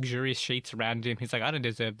see these luxurious sheets around him, he's like, I don't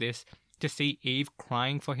deserve this. To see Eve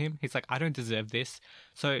crying for him, he's like, I don't deserve this.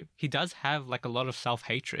 So he does have a lot of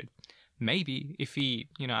self-hatred. Maybe if he,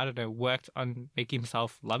 worked on making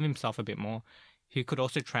himself love himself a bit more, he could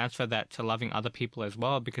also transfer that to loving other people as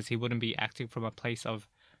well, because he wouldn't be acting from a place of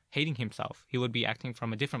hating himself. He would be acting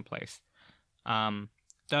from a different place.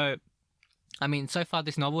 So far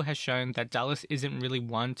this novel has shown that Dallas isn't really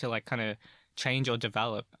one to kind of change or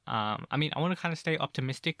develop. I want to kind of stay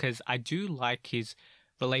optimistic because I do like his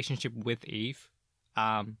relationship with Eve.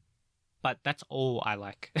 But that's all I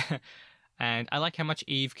like. And I like how much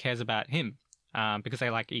Eve cares about him, because I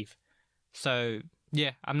like Eve. So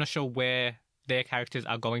yeah, I'm not sure where their characters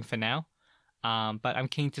are going for now, but I'm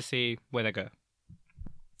keen to see where they go.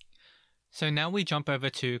 So now we jump over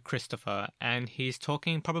to Christopher, and he's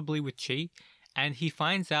talking probably with Chi, and he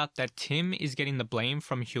finds out that Tim is getting the blame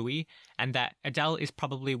from Huey, and that Adele is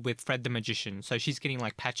probably with Fred the magician. So she's getting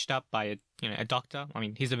patched up by a doctor. I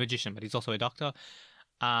mean, he's a magician, but he's also a doctor.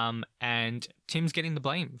 And Tim's getting the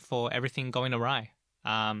blame for everything going awry.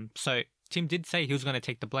 So Tim did say he was going to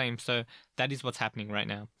take the blame, so that is what's happening right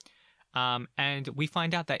now. And we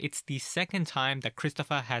find out that it's the second time that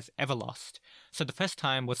Christopher has ever lost. So the first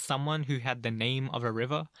time was someone who had the name of a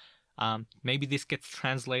river. Maybe this gets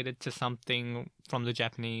translated to something from the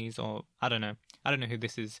Japanese, or I don't know. I don't know who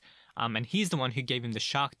this is. And he's the one who gave him the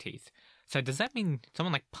shark teeth. So does that mean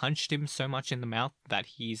someone punched him so much in the mouth that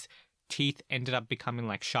his teeth ended up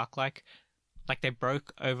becoming shark-like? like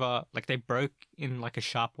they broke in like a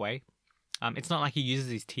sharp way. It's not like he uses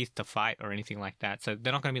his teeth to fight or anything like that. So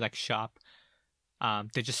they're not going to be like sharp.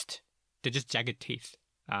 They're just jagged teeth,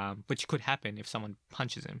 which could happen if someone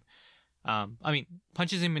punches him. I mean,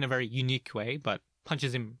 punches him in a very unique way, but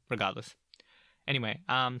punches him regardless. Anyway,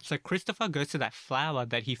 so Christopher goes to that flower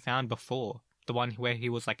that he found before, the one where he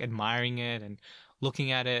was like admiring it and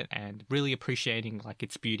looking at it and really appreciating like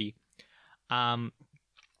its beauty. And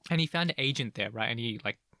he found an agent there, right? And he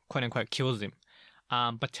like quote unquote kills him.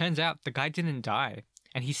 But turns out the guy didn't die,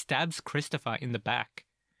 and he stabs Christopher in the back.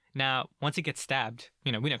 Now, once he gets stabbed,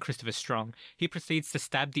 we know Christopher's strong. He proceeds to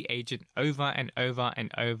stab the agent over and over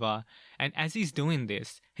and over. And as he's doing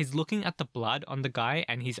this, he's looking at the blood on the guy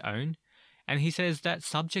and his own. And he says that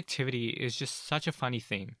subjectivity is just such a funny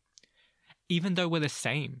thing. Even though we're the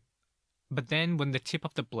same. But then when the tip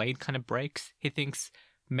of the blade kind of breaks, he thinks,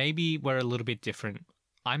 maybe we're a little bit different.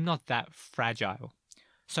 I'm not that fragile.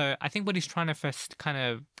 So I think what he's trying to first kind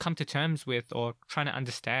of come to terms with or trying to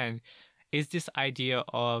understand is this idea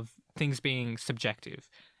of things being subjective.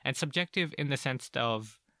 And subjective in the sense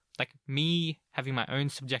of like me having my own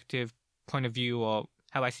subjective point of view or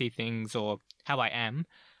how I see things or how I am.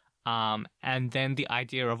 And then the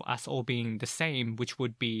idea of us all being the same, which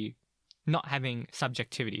would be not having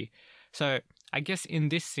subjectivity. So I guess in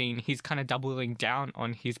this scene, he's kind of doubling down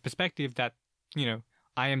on his perspective that,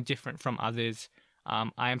 I am different from others.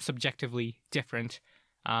 I am subjectively different.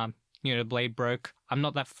 The blade broke. I'm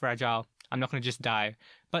not that fragile. I'm not going to just die.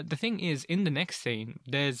 But the thing is, in the next scene,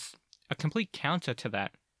 there's a complete counter to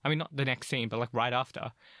that. I mean, not the next scene, but like right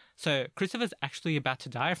after. So Christopher's actually about to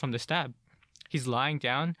die from the stab. He's lying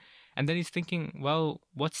down, and then he's thinking, well,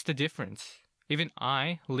 what's the difference? Even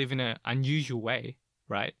I live in an unusual way,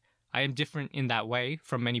 right? I am different in that way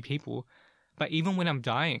from many people. But even when I'm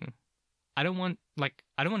dying, I don't want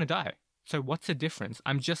to die. So what's the difference?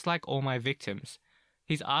 I'm just like all my victims.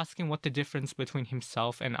 He's asking what the difference between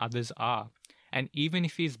himself and others are. And even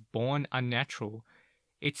if he's born unnatural,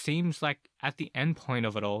 it seems like at the end point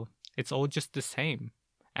of it all, it's all just the same.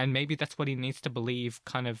 And maybe that's what he needs to believe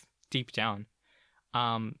kind of deep down.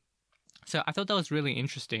 So I thought that was really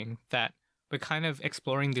interesting that we're kind of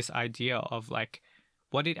exploring this idea of like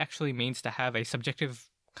what it actually means to have a subjective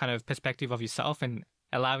kind of perspective of yourself and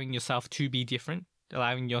allowing yourself to be different,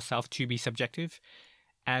 allowing yourself to be subjective.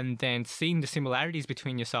 And then seeing the similarities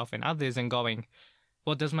between yourself and others and going,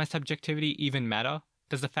 well, does my subjectivity even matter?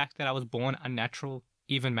 Does the fact that I was born unnatural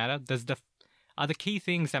even matter? Are the key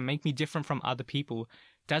things that make me different from other people,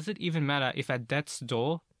 does it even matter if at death's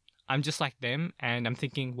door, I'm just like them and I'm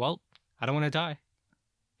thinking, well, I don't want to die.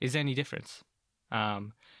 Is there any difference?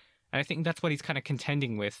 And I think that's what he's kind of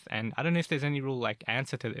contending with. And I don't know if there's any real like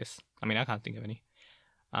answer to this. I mean, I can't think of any.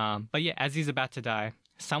 But yeah, as he's about to die,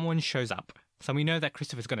 someone shows up. So we know that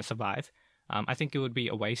Christopher's going to survive. I think it would be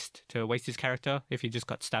a waste to waste his character if he just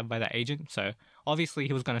got stabbed by that agent. So obviously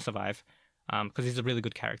he was going to survive because he's a really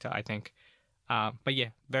good character, I think. But yeah,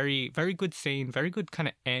 very, very good scene, very good kind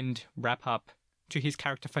of end wrap up to his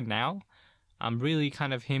character for now. Really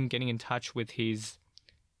kind of him getting in touch with his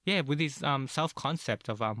self-concept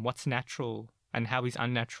of what's natural and how he's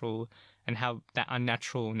unnatural and how that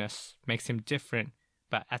unnaturalness makes him different.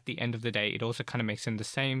 But at the end of the day, it also kind of makes him the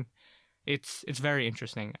same. It's very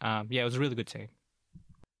interesting. It was a really good scene.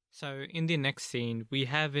 So in the next scene, we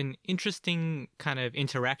have an interesting kind of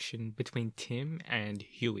interaction between Tim and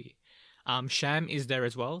Huey. Sham is there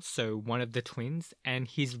as well, so one of the twins, and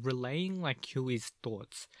he's relaying like Huey's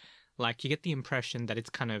thoughts. Like you get the impression that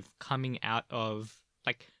it's kind of coming out of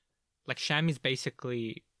like Sham is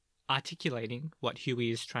basically articulating what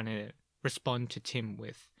Huey is trying to respond to Tim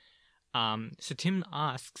with. So Tim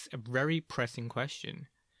asks a very pressing question.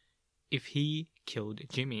 If he killed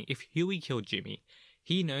Jimmy, if Huey killed Jimmy,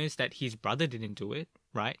 he knows that his brother didn't do it,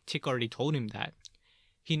 right? Tick already told him that.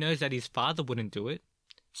 He knows that his father wouldn't do it.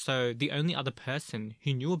 So the only other person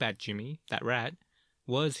who knew about Jimmy, that rat,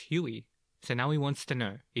 was Huey. So now he wants to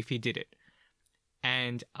know if he did it.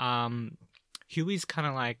 And Huey's kind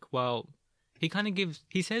of like, well,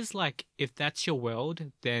 he says like, if that's your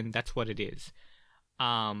world, then that's what it is.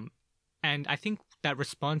 And I think that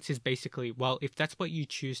response is basically, well, if that's what you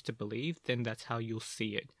choose to believe, then that's how you'll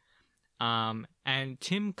see it. And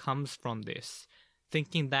Tim comes from this,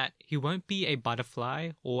 thinking that he won't be a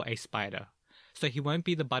butterfly or a spider. So he won't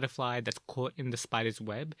be the butterfly that's caught in the spider's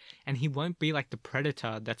web, and he won't be like the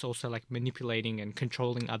predator that's also like manipulating and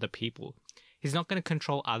controlling other people. He's not going to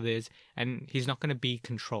control others, and he's not going to be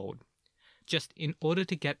controlled. Just in order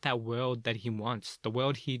to get that world that he wants, the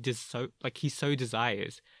world he so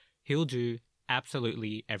desires, he'll do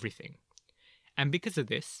absolutely everything. And because of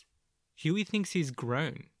this, Huey thinks he's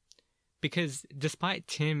grown. Because despite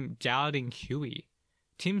Tim doubting Huey,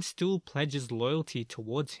 Tim still pledges loyalty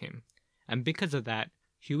towards him. And because of that,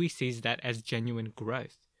 Huey sees that as genuine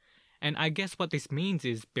growth. And I guess what this means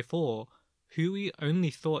is before, Huey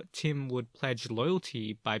only thought Tim would pledge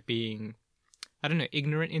loyalty by being, I don't know,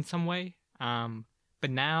 ignorant in some way. But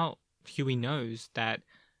now Huey knows that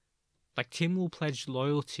like Tim will pledge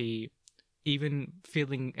loyalty even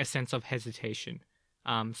feeling a sense of hesitation.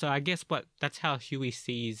 So I guess that's how Huey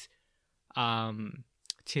sees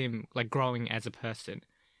Tim like growing as a person.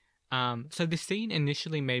 So this scene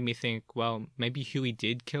initially made me think, well, maybe Huey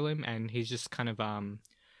did kill him and he's just kind of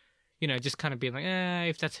just kind of being like,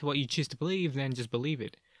 if that's what you choose to believe, then just believe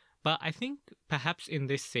it. But I think perhaps in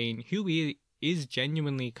this scene, Huey is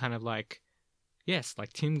genuinely kind of like, yes,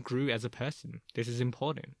 like Tim grew as a person. This is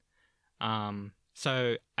important.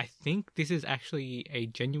 So I think this is actually a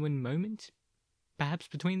genuine moment, perhaps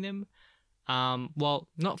between them. Well,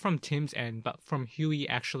 not from Tim's end, but from Huey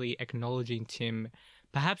actually acknowledging Tim,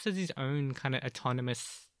 perhaps as his own kind of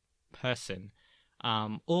autonomous person,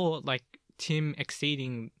 or like Tim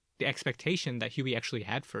exceeding the expectation that Huey actually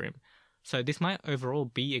had for him. So this might overall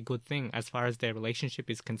be a good thing as far as their relationship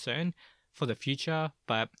is concerned for the future,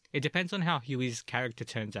 but it depends on how Huey's character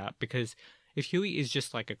turns out, because if Huey is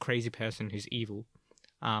just like a crazy person who's evil,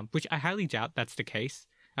 which I highly doubt that's the case.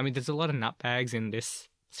 I mean, there's a lot of nutbags in this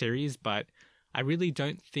series, but I really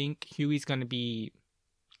don't think Huey's going to be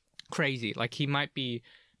crazy. Like, he might be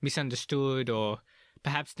misunderstood or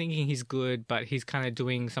perhaps thinking he's good, but he's kind of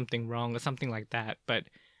doing something wrong or something like that. But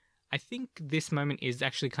I think this moment is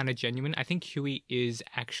actually kind of genuine. I think Huey is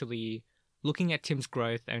actually looking at Tim's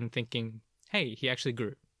growth and thinking, hey, he actually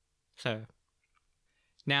grew. So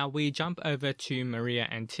now we jump over to Maria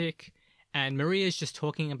and Tick, and Maria's just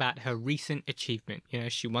talking about her recent achievement. You know,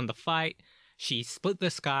 she won the fight, she split the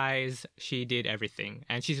skies, she did everything.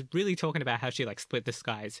 And she's really talking about how she like split the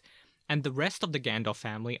skies. And the rest of the Gandalf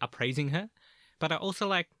family are praising her. But I also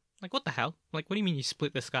like what the hell? Like, what do you mean you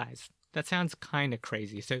split the skies? That sounds kind of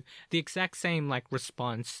crazy. So the exact same like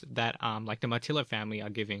response that like the Martillo family are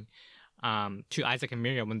giving to Isaac and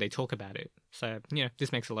Miriam when they talk about it. So, you know,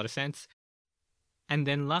 this makes a lot of sense. And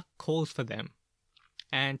then Luck calls for them.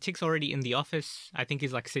 And Tick's already in the office. I think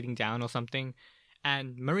he's like sitting down or something.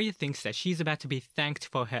 And Maria thinks that she's about to be thanked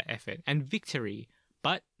for her effort and victory.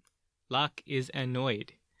 But Luck is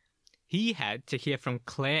annoyed. He had to hear from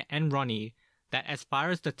Claire and Ronnie that as far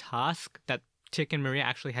as the task that Tick and Maria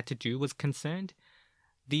actually had to do was concerned,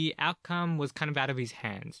 the outcome was kind of out of his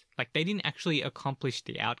hands. Like, they didn't actually accomplish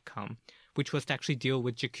the outcome, which was to actually deal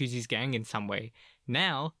with Jacuzzi's gang in some way.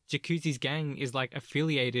 Now, Jacuzzi's gang is like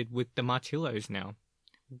affiliated with the Martillos now.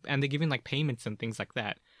 And they're giving like payments and things like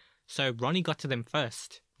that. So Ronnie got to them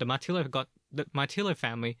first. The Martillo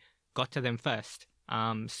family got to them first.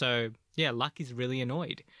 So yeah, Luck is really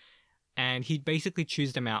annoyed. And he basically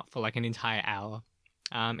chews them out for like an entire hour.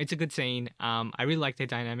 It's a good scene. I really like their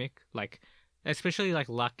dynamic, like especially like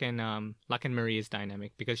Luck and Maria's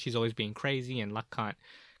dynamic, because she's always being crazy and Luck can't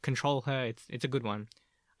control her. It's a good one.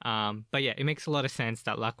 But yeah, it makes a lot of sense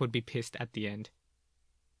that Luck would be pissed at the end.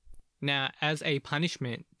 Now, as a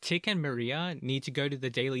punishment, Tick and Maria need to go to the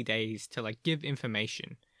Daily Days to like give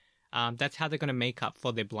information. That's how they're going to make up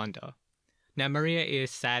for their blunder. Now, Maria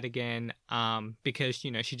is sad again because,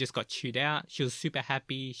 you know, she just got chewed out. She was super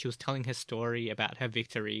happy. She was telling her story about her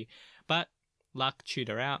victory. But Luck chewed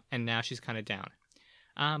her out and now she's kind of down.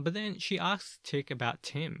 But then she asks Tick about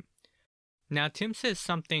Tim. Now, Tim says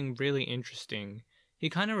something really interesting. He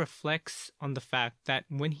kind of reflects on the fact that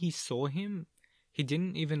when he saw him, he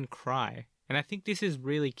didn't even cry. And I think this is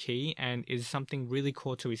really key and is something really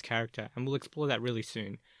core to his character. And we'll explore that really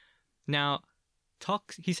soon. Now,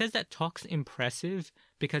 he says that Tok's impressive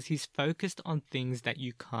because he's focused on things that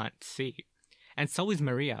you can't see. And so is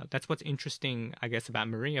Maria. That's what's interesting, I guess, about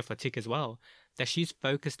Maria for Tick as well. That she's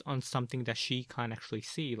focused on something that she can't actually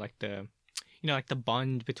see. Like the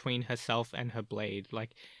bond between herself and her blade.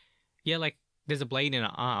 Like, yeah, like there's a blade in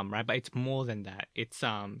her arm, right? But it's more than that. It's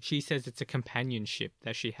she says it's a companionship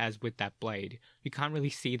that she has with that blade. You can't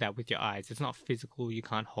really see that with your eyes. It's not physical. You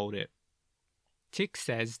can't hold it. Tick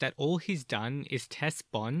says that all he's done is test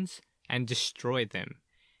bonds and destroy them.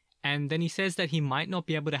 And then he says that he might not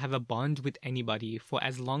be able to have a bond with anybody for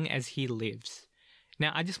as long as he lives.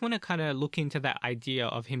 Now, I just want to kind of look into that idea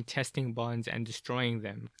of him testing bonds and destroying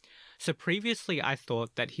them. So previously I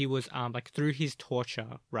thought that he was like through his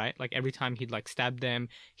torture, right? Like every time he'd like stab them,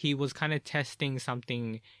 he was kind of testing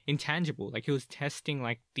something intangible. Like he was testing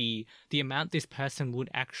like the amount this person would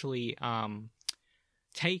actually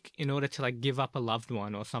take in order to like give up a loved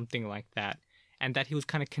one or something like that. and that he was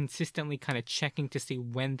kind of consistently kind of checking to see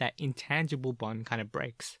when that intangible bond kind of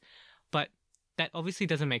breaks. But that obviously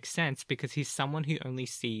doesn't make sense because he's someone who only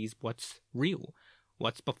sees what's real,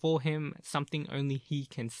 what's before him, something only he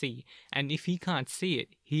can see. And if he can't see it,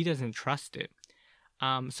 he doesn't trust it.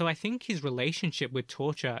 So I think his relationship with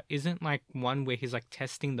torture isn't like one where he's like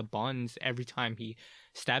testing the bonds every time he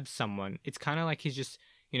stabs someone. It's kind of like he's just,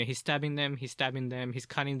 he's stabbing them, he's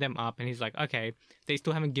cutting them up, and he's like, okay, they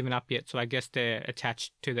still haven't given up yet, so I guess they're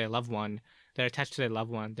attached to their loved one. They're attached to their loved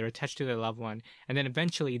one. They're attached to their loved one. And then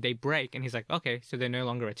eventually they break, and he's like, okay, so they're no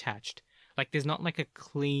longer attached. Like, there's not like a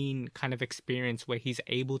clean kind of experience where he's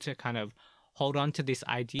able to kind of hold on to this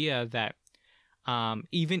idea that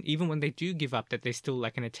even when they do give up, that there's still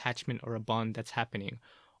like an attachment or a bond that's happening.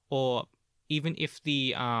 Or even if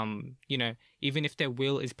the even if their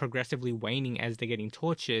will is progressively waning as they're getting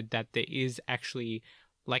tortured, that there is actually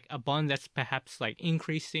like a bond that's perhaps like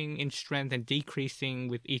increasing in strength and decreasing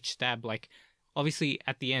with each stab. Like, obviously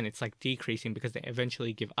at the end it's like decreasing because they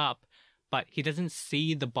eventually give up, but he doesn't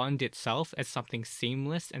see the bond itself as something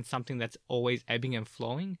seamless and something that's always ebbing and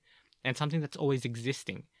flowing and something that's always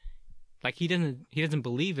existing. Like, he doesn't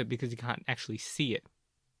believe it because he can't actually see it.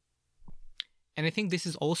 And I think this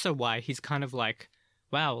is also why he's kind of like,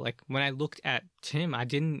 wow, like when I looked at Tim, I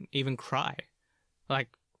didn't even cry. Like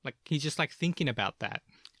he's just like thinking about that.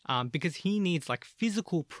 Because he needs like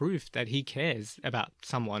physical proof that he cares about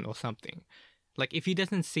someone or something. Like, if he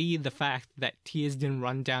doesn't see the fact that tears didn't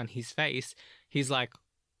run down his face, he's like,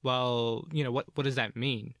 well, what does that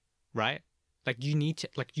mean? Right? Like,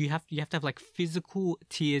 you have to have like physical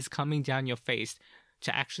tears coming down your face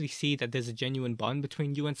to actually see that there's a genuine bond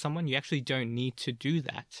between you and someone. You actually don't need to do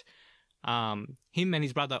that. Him and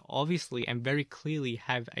his brother obviously and very clearly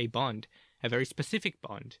have a bond, a very specific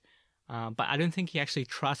bond. But I don't think he actually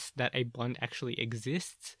trusts that a bond actually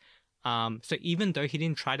exists. So even though he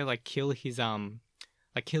didn't try to like kill his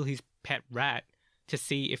pet rat to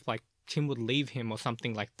see if like Tim would leave him or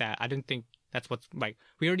something like that, I don't think that's what's like.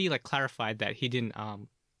 We already like clarified that he didn't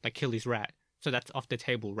like kill his rat, so that's off the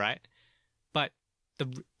table, right?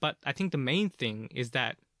 But I think the main thing is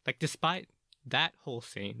that, like, despite that whole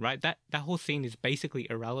scene, right? That whole scene is basically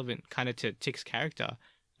irrelevant kind of to Tick's character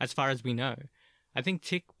as far as we know. I think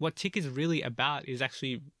what Tick is really about is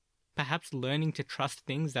actually perhaps learning to trust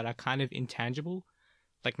things that are kind of intangible.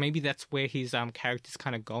 Like, maybe that's where his character's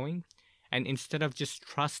kind of going. And instead of just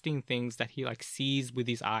trusting things that he like sees with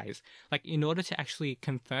his eyes, like, in order to actually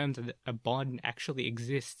confirm that a bond actually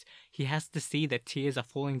exists, he has to see that tears are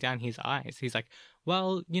falling down his eyes. He's like,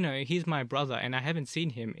 well, he's my brother and I haven't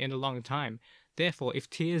seen him in a long time. Therefore, if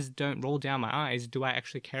tears don't roll down my eyes, do I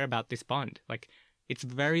actually care about this bond? Like, it's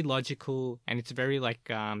very logical, and it's very like,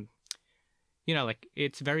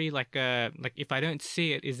 it's very like if I don't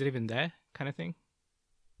see it, is it even there kind of thing?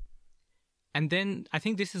 And then I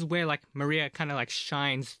think this is where like Maria kind of like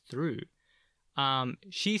shines through.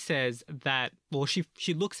 She says that, well,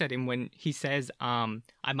 she looks at him when he says,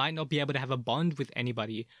 I might not be able to have a bond with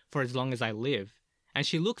anybody for as long as I live. And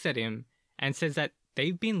she looks at him and says that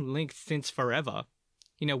they've been linked since forever.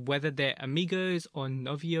 Whether they're amigos or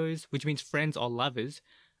novios, which means friends or lovers.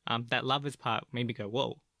 That lovers part made me go,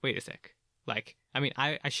 whoa, wait a sec. Like, I mean,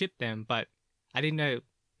 I shipped them, but I didn't know,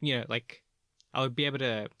 like, I would be able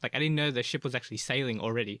to, like, I didn't know the ship was actually sailing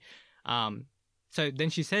already. So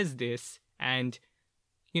then she says this, and,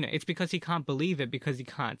 it's because he can't believe it because he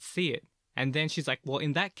can't see it. And then she's like, well,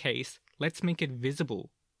 in that case, let's make it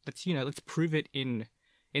visible. Let's prove it in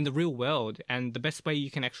the real world. And the best way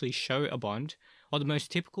you can actually show a bond, or the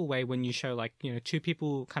most typical way when you show, like, two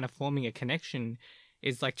people kind of forming a connection,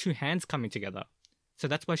 is like two hands coming together. So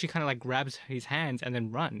that's why she kind of like grabs his hands and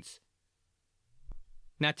then runs.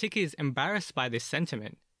 Now, Tick is embarrassed by this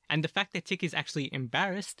sentiment, and the fact that Tick is actually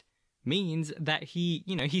embarrassed means that he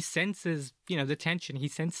senses, the tension, he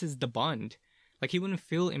senses the bond. Like, he wouldn't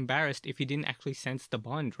feel embarrassed if he didn't actually sense the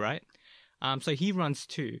bond, right? So he runs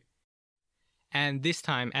too. And this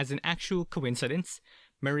time, as an actual coincidence,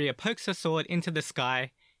 Maria pokes her sword into the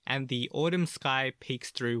sky, and the autumn sky peeks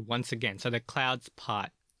through once again, so the clouds part.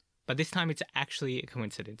 But this time it's actually a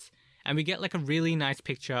coincidence. And we get like a really nice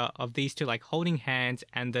picture of these two like holding hands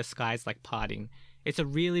and the skies like parting. It's a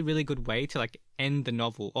really, really good way to like end the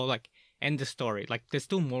novel, or like end the story. Like, there's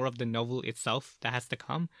still more of the novel itself that has to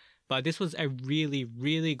come, but this was a really,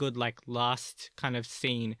 really good like last kind of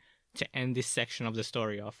scene to end this section of the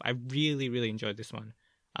story off. I really, really enjoyed this one.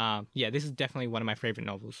 This is definitely one of my favorite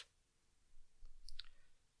novels.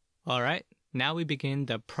 Alright, now we begin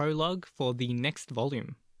the prologue for the next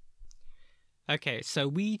volume. Okay, so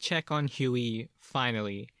we check on Huey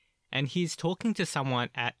finally, and he's talking to someone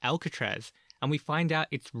at Alcatraz and we find out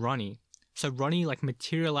it's Ronnie. So Ronnie like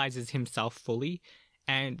materializes himself fully,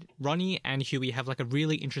 and Ronnie and Huey have like a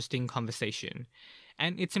really interesting conversation.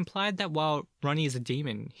 And it's implied that while Ronnie is a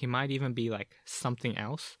demon, he might even be like something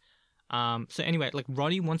else. So anyway, like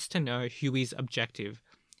Ronnie wants to know Huey's objective,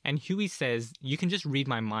 and Huey says, "You can just read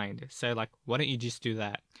my mind. So like, why don't you just do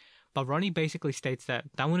that?" But Ronnie basically states that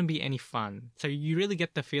that wouldn't be any fun. So you really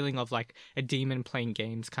get the feeling of like a demon playing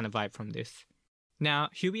games kind of vibe from this. Now,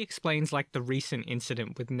 Huey explains like the recent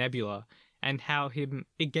incident with Nebula and how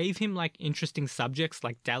it gave him like interesting subjects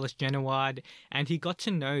like Dallas Genoward, and he got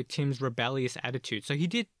to know Tim's rebellious attitude. So he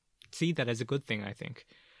did see that as a good thing, I think.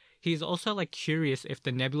 He's also like curious if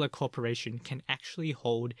the Nebula Corporation can actually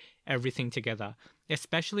hold everything together,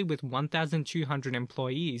 especially with 1,200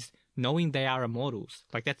 employees knowing they are immortals.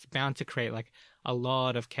 Like that's bound to create like a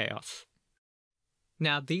lot of chaos.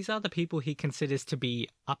 Now, these are the people he considers to be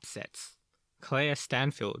upsets. Claire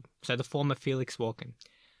Stanfield, so the former Felix Walken,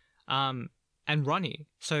 and Ronnie.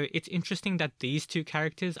 So it's interesting that these two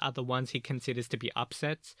characters are the ones he considers to be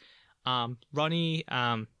upsets. Ronnie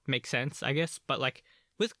makes sense, I guess, but like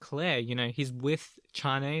with Claire, you know, he's with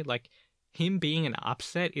Chane, like him being an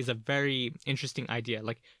upset is a very interesting idea.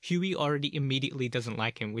 Like Huey already immediately doesn't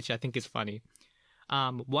like him, which I think is funny.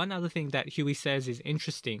 One other thing that Huey says is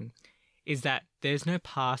interesting is that there's no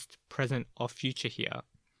past, present, or future here.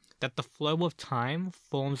 That the flow of time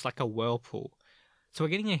forms like a whirlpool. So we're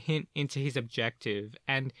getting a hint into his objective,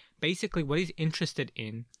 and basically what he's interested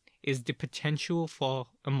in is the potential for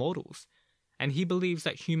immortals. And he believes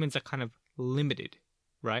that humans are kind of limited,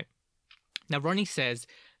 right? Now Ronnie says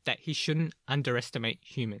that he shouldn't underestimate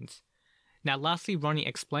humans. Now lastly, Ronnie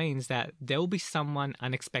explains that there will be someone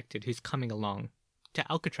unexpected who's coming along to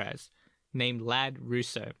Alcatraz named Lad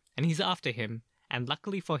Russo, and he's after him, and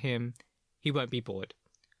luckily for him, he won't be bored.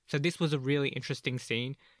 So this was a really interesting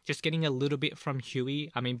scene, just getting a little bit from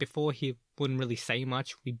Huey. I mean, before he wouldn't really say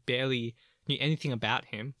much. We barely knew anything about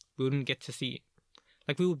him. We wouldn't get to see,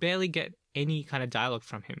 like we would barely get any kind of dialogue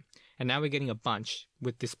from him. And now we're getting a bunch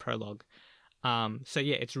with this prologue. So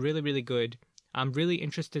yeah, it's really, really good. I'm really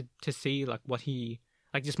interested to see like what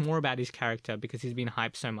just more about his character because he's been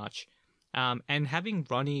hyped so much. And having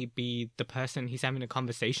Ronnie be the person he's having a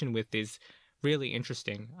conversation with is really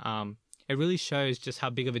interesting. It really shows just how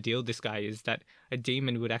big of a deal this guy is, that a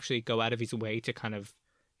demon would actually go out of his way to kind of,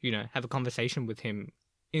 you know, have a conversation with him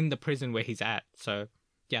in the prison where he's at. So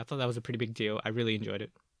yeah, I thought that was a pretty big deal. I really enjoyed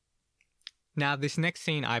it. Now, this next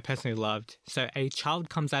scene I personally loved. So a child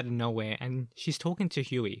comes out of nowhere and she's talking to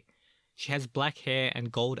Huey. She has black hair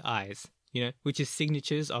and gold eyes, you know, which is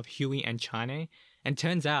signatures of Huey and Chane. And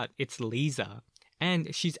turns out it's Lisa.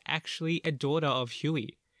 And she's actually a daughter of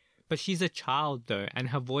Huey. But she's a child though, and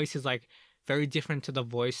her voice is like very different to the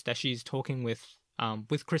voice that she's talking with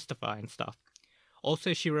Christopher and stuff.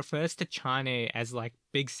 Also, she refers to Chane as like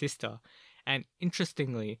big sister, and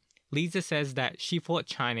interestingly, Lisa says that she fought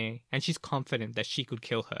Chane and she's confident that she could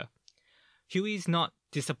kill her. Huey's not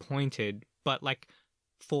disappointed, but like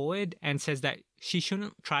forward and says that she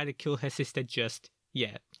shouldn't try to kill her sister just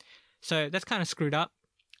yet. So that's kind of screwed up.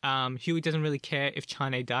 Huey doesn't really care if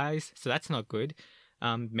Chane dies, so that's not good.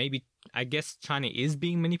 Maybe, I guess Chane is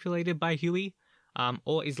being manipulated by Huey,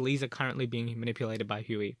 or is Lisa currently being manipulated by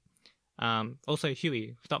Huey? Also,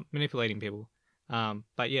 Huey, stop manipulating people.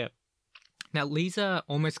 But yeah. Now, Lisa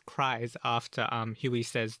almost cries after Huey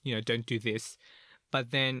says, you know, don't do this. But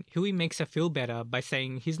then Huey makes her feel better by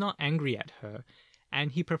saying he's not angry at her,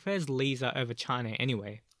 and he prefers Lisa over Chane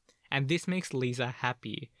anyway. And this makes Lisa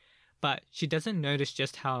happy. But she doesn't notice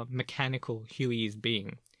just how mechanical Huey is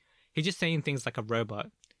being. He's just saying things like a robot.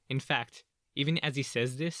 In fact, even as he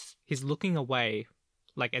says this, he's looking away,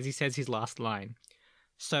 like as he says his last line.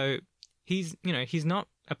 So he's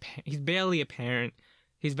barely a parent.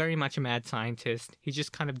 He's very much a mad scientist. He's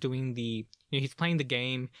just kind of doing he's playing the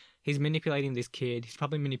game. He's manipulating this kid. He's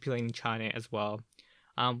probably manipulating Chane as well.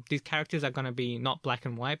 These characters are going to be not black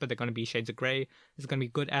and white, but they're going to be shades of grey. There's going to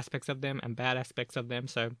be good aspects of them and bad aspects of them.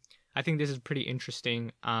 So I think this is pretty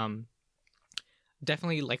interesting.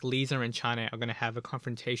 Definitely like Lisa and Chane are going to have a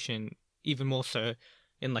confrontation even more so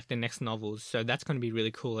in like the next novels. So that's going to be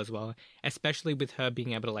really cool as well, especially with her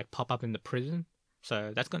being able to like pop up in the prison.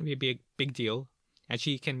 So that's going to be a big deal. And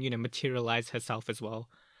she can, you know, materialize herself as well.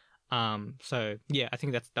 So yeah, I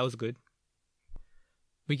think that was good.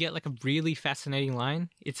 We get like a really fascinating line.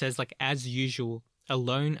 It says like, as usual, a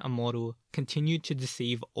lone immortal continued to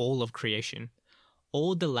deceive all of creation.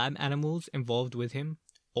 All the lab animals involved with him,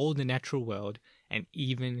 all the natural world, and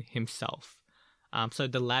even himself. So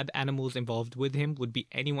the lab animals involved with him would be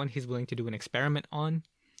anyone he's willing to do an experiment on,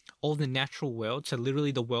 all the natural world, so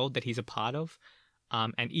literally the world that he's a part of,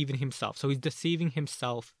 and even himself. So he's deceiving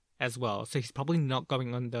himself as well. So he's probably not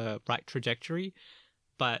going on the right trajectory,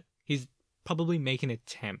 but he's probably making an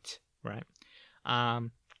attempt, right?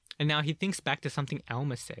 And now he thinks back to something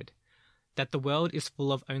Alma said, that the world is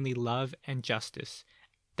full of only love and justice,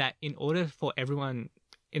 that in order for everyone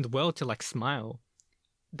in the world to like smile,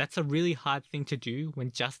 that's a really hard thing to do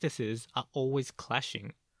when justices are always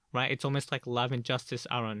clashing, right? It's almost like love and justice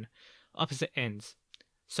are on opposite ends.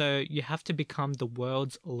 So you have to become the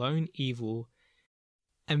world's lone evil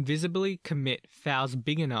and visibly commit fouls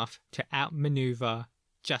big enough to outmaneuver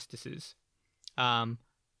justices.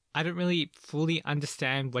 I don't really fully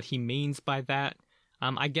understand what he means by that.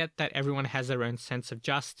 I get that everyone has their own sense of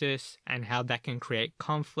justice and how that can create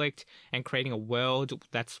conflict, and creating a world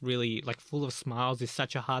that's really like full of smiles is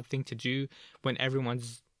such a hard thing to do when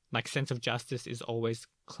everyone's like sense of justice is always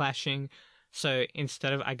clashing. So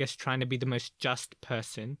instead of, I guess, trying to be the most just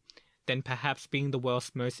person, then perhaps being the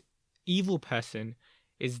world's most evil person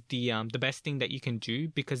is the best thing that you can do,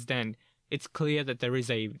 because then it's clear that there is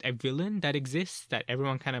a villain that exists that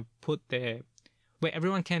everyone kind of where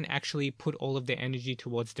everyone can actually put all of their energy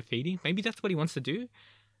towards defeating. Maybe that's what he wants to do.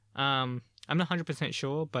 I'm not 100%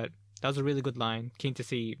 sure, but that was a really good line. Keen to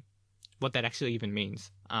see what that actually even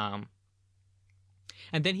means. And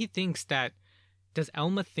then he thinks that, does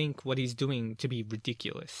Elmer think what he's doing to be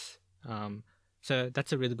ridiculous? So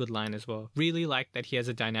that's a really good line as well. Really like that he has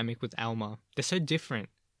a dynamic with Alma. They're so different.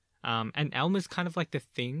 And Alma's kind of like the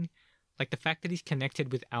thing. Like the fact that he's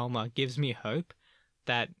connected with Alma gives me hope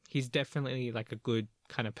that he's definitely like a good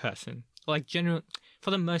kind of person. Like for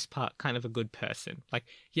the most part, kind of a good person. Like,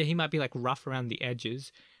 yeah, he might be like rough around the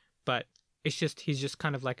edges, but he's just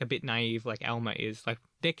kind of like a bit naive like Alma is. Like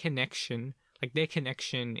their connection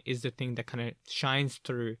is the thing that kind of shines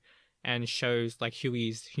through and shows like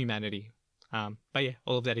Huey's humanity. But yeah,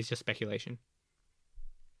 all of that is just speculation.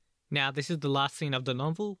 Now, this is the last scene of the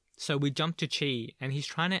novel, so we jump to Chi, and he's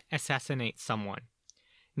trying to assassinate someone.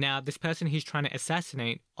 Now, this person he's trying to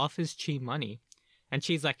assassinate offers Chi money, and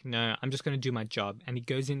Chi's like, no, I'm just going to do my job, and he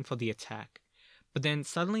goes in for the attack. But then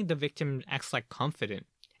suddenly the victim acts like confident,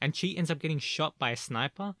 and Chi ends up getting shot by a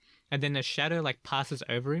sniper, and then a shadow like passes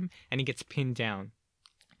over him, and he gets pinned down.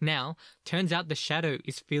 Now, turns out the shadow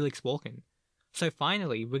is Felix Walken. So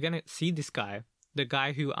finally, we're going to see this guy, the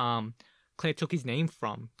guy who Claire took his name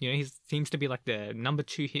from. You know, he seems to be like the number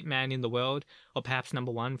 2 hitman in the world, or perhaps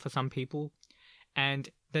number 1 for some people. And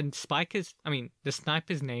then the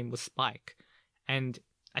sniper's name was Spike. And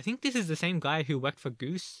I think this is the same guy who worked for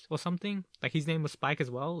Goose or something. Like his name was Spike as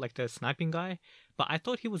well, like the sniping guy. But I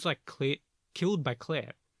thought he was like killed by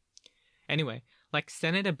Claire. Anyway, like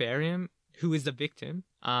Senator Barium, who is the victim,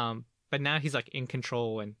 but now he's like in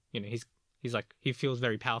control, and you know he's like, he feels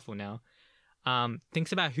very powerful now.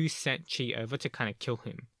 Thinks about who sent Chi over to kind of kill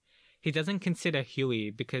him. He doesn't consider Huey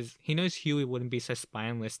because he knows Huey wouldn't be so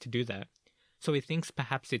spineless to do that. So he thinks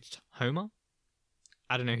perhaps it's Homer.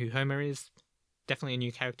 I don't know who Homer is. Definitely a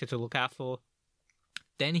new character to look out for.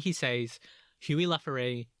 Then he says Huey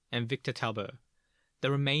Lafayette and Victor Talbot,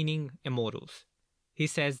 the remaining immortals. He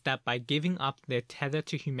says that by giving up their tether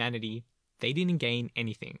to humanity, they didn't gain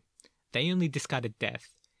anything. They only discarded death.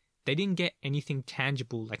 They didn't get anything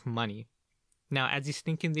tangible like money. Now, as he's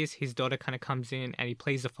thinking this, his daughter kind of comes in and he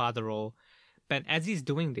plays the father role. But as he's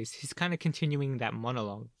doing this, he's kind of continuing that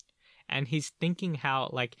monologue. And he's thinking how,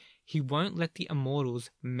 like, he won't let the immortals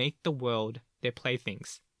make the world their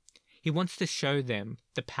playthings. He wants to show them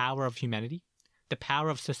the power of humanity, the power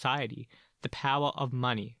of society, the power of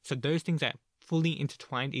money. So those things are fully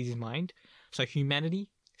intertwined in his mind. So humanity,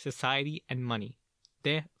 society, and money.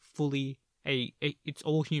 They're fully it's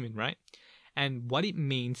all human, right? And what it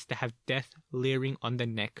means to have death leering on the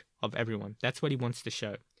neck of everyone. That's what he wants to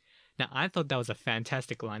show. Now, I thought that was a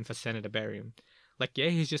fantastic line for Senator Barium. Like, yeah,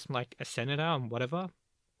 he's just like a senator and whatever.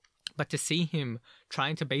 But to see him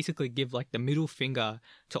trying to basically give like the middle finger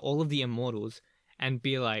to all of the immortals and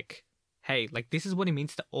be like, hey, like this is what it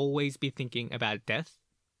means to always be thinking about death.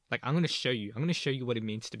 Like, I'm going to show you what it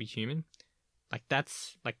means to be human. Like,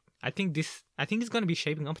 that's like, I think he's going to be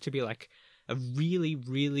shaping up to be like a really,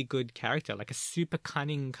 really good character, like a super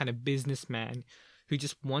cunning kind of businessman who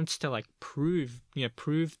just wants to like prove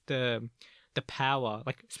the power,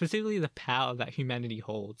 like specifically the power that humanity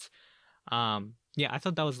holds. Yeah, I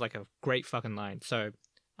thought that was like a great fucking line. So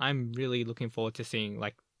I'm really looking forward to seeing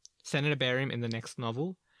like Senator Barium in the next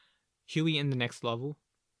novel, Huey in the next novel,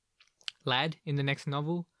 Lad in the next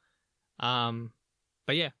novel.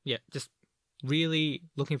 But yeah, just really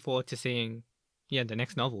looking forward to seeing the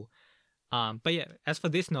next novel. But yeah, as for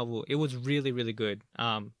this novel, it was really, really good.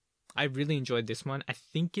 I really enjoyed this one. I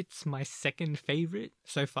think it's my second favorite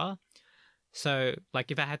so far. So,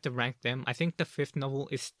 like, if I had to rank them, I think the fifth novel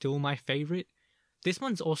is still my favorite. This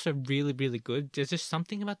one's also really, really good. There's just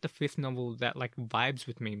something about the fifth novel that, like, vibes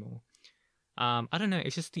with me more. I don't know,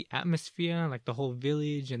 it's just the atmosphere, like the whole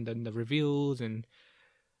village and then the reveals, and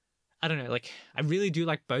I don't know, like, I really do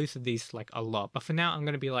like both of these, like, a lot. But for now, I'm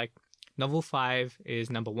going to be like, novel 5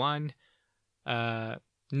 is number 1,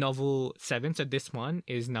 novel 7, so this one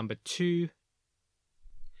is number 2,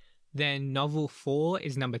 then novel 4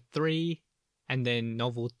 is number 3, and then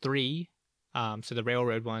novel 3, so the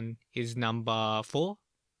railroad one, is number 4,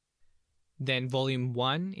 then volume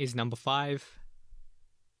 1 is number 5,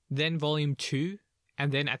 then volume 2,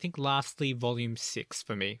 and then I think lastly volume 6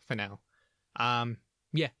 for me for now.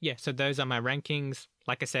 Yeah, so those are my rankings.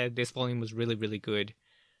 Like I said, this volume was really, really good.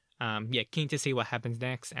 Keen to see what happens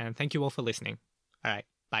next, and thank you all for listening. All right.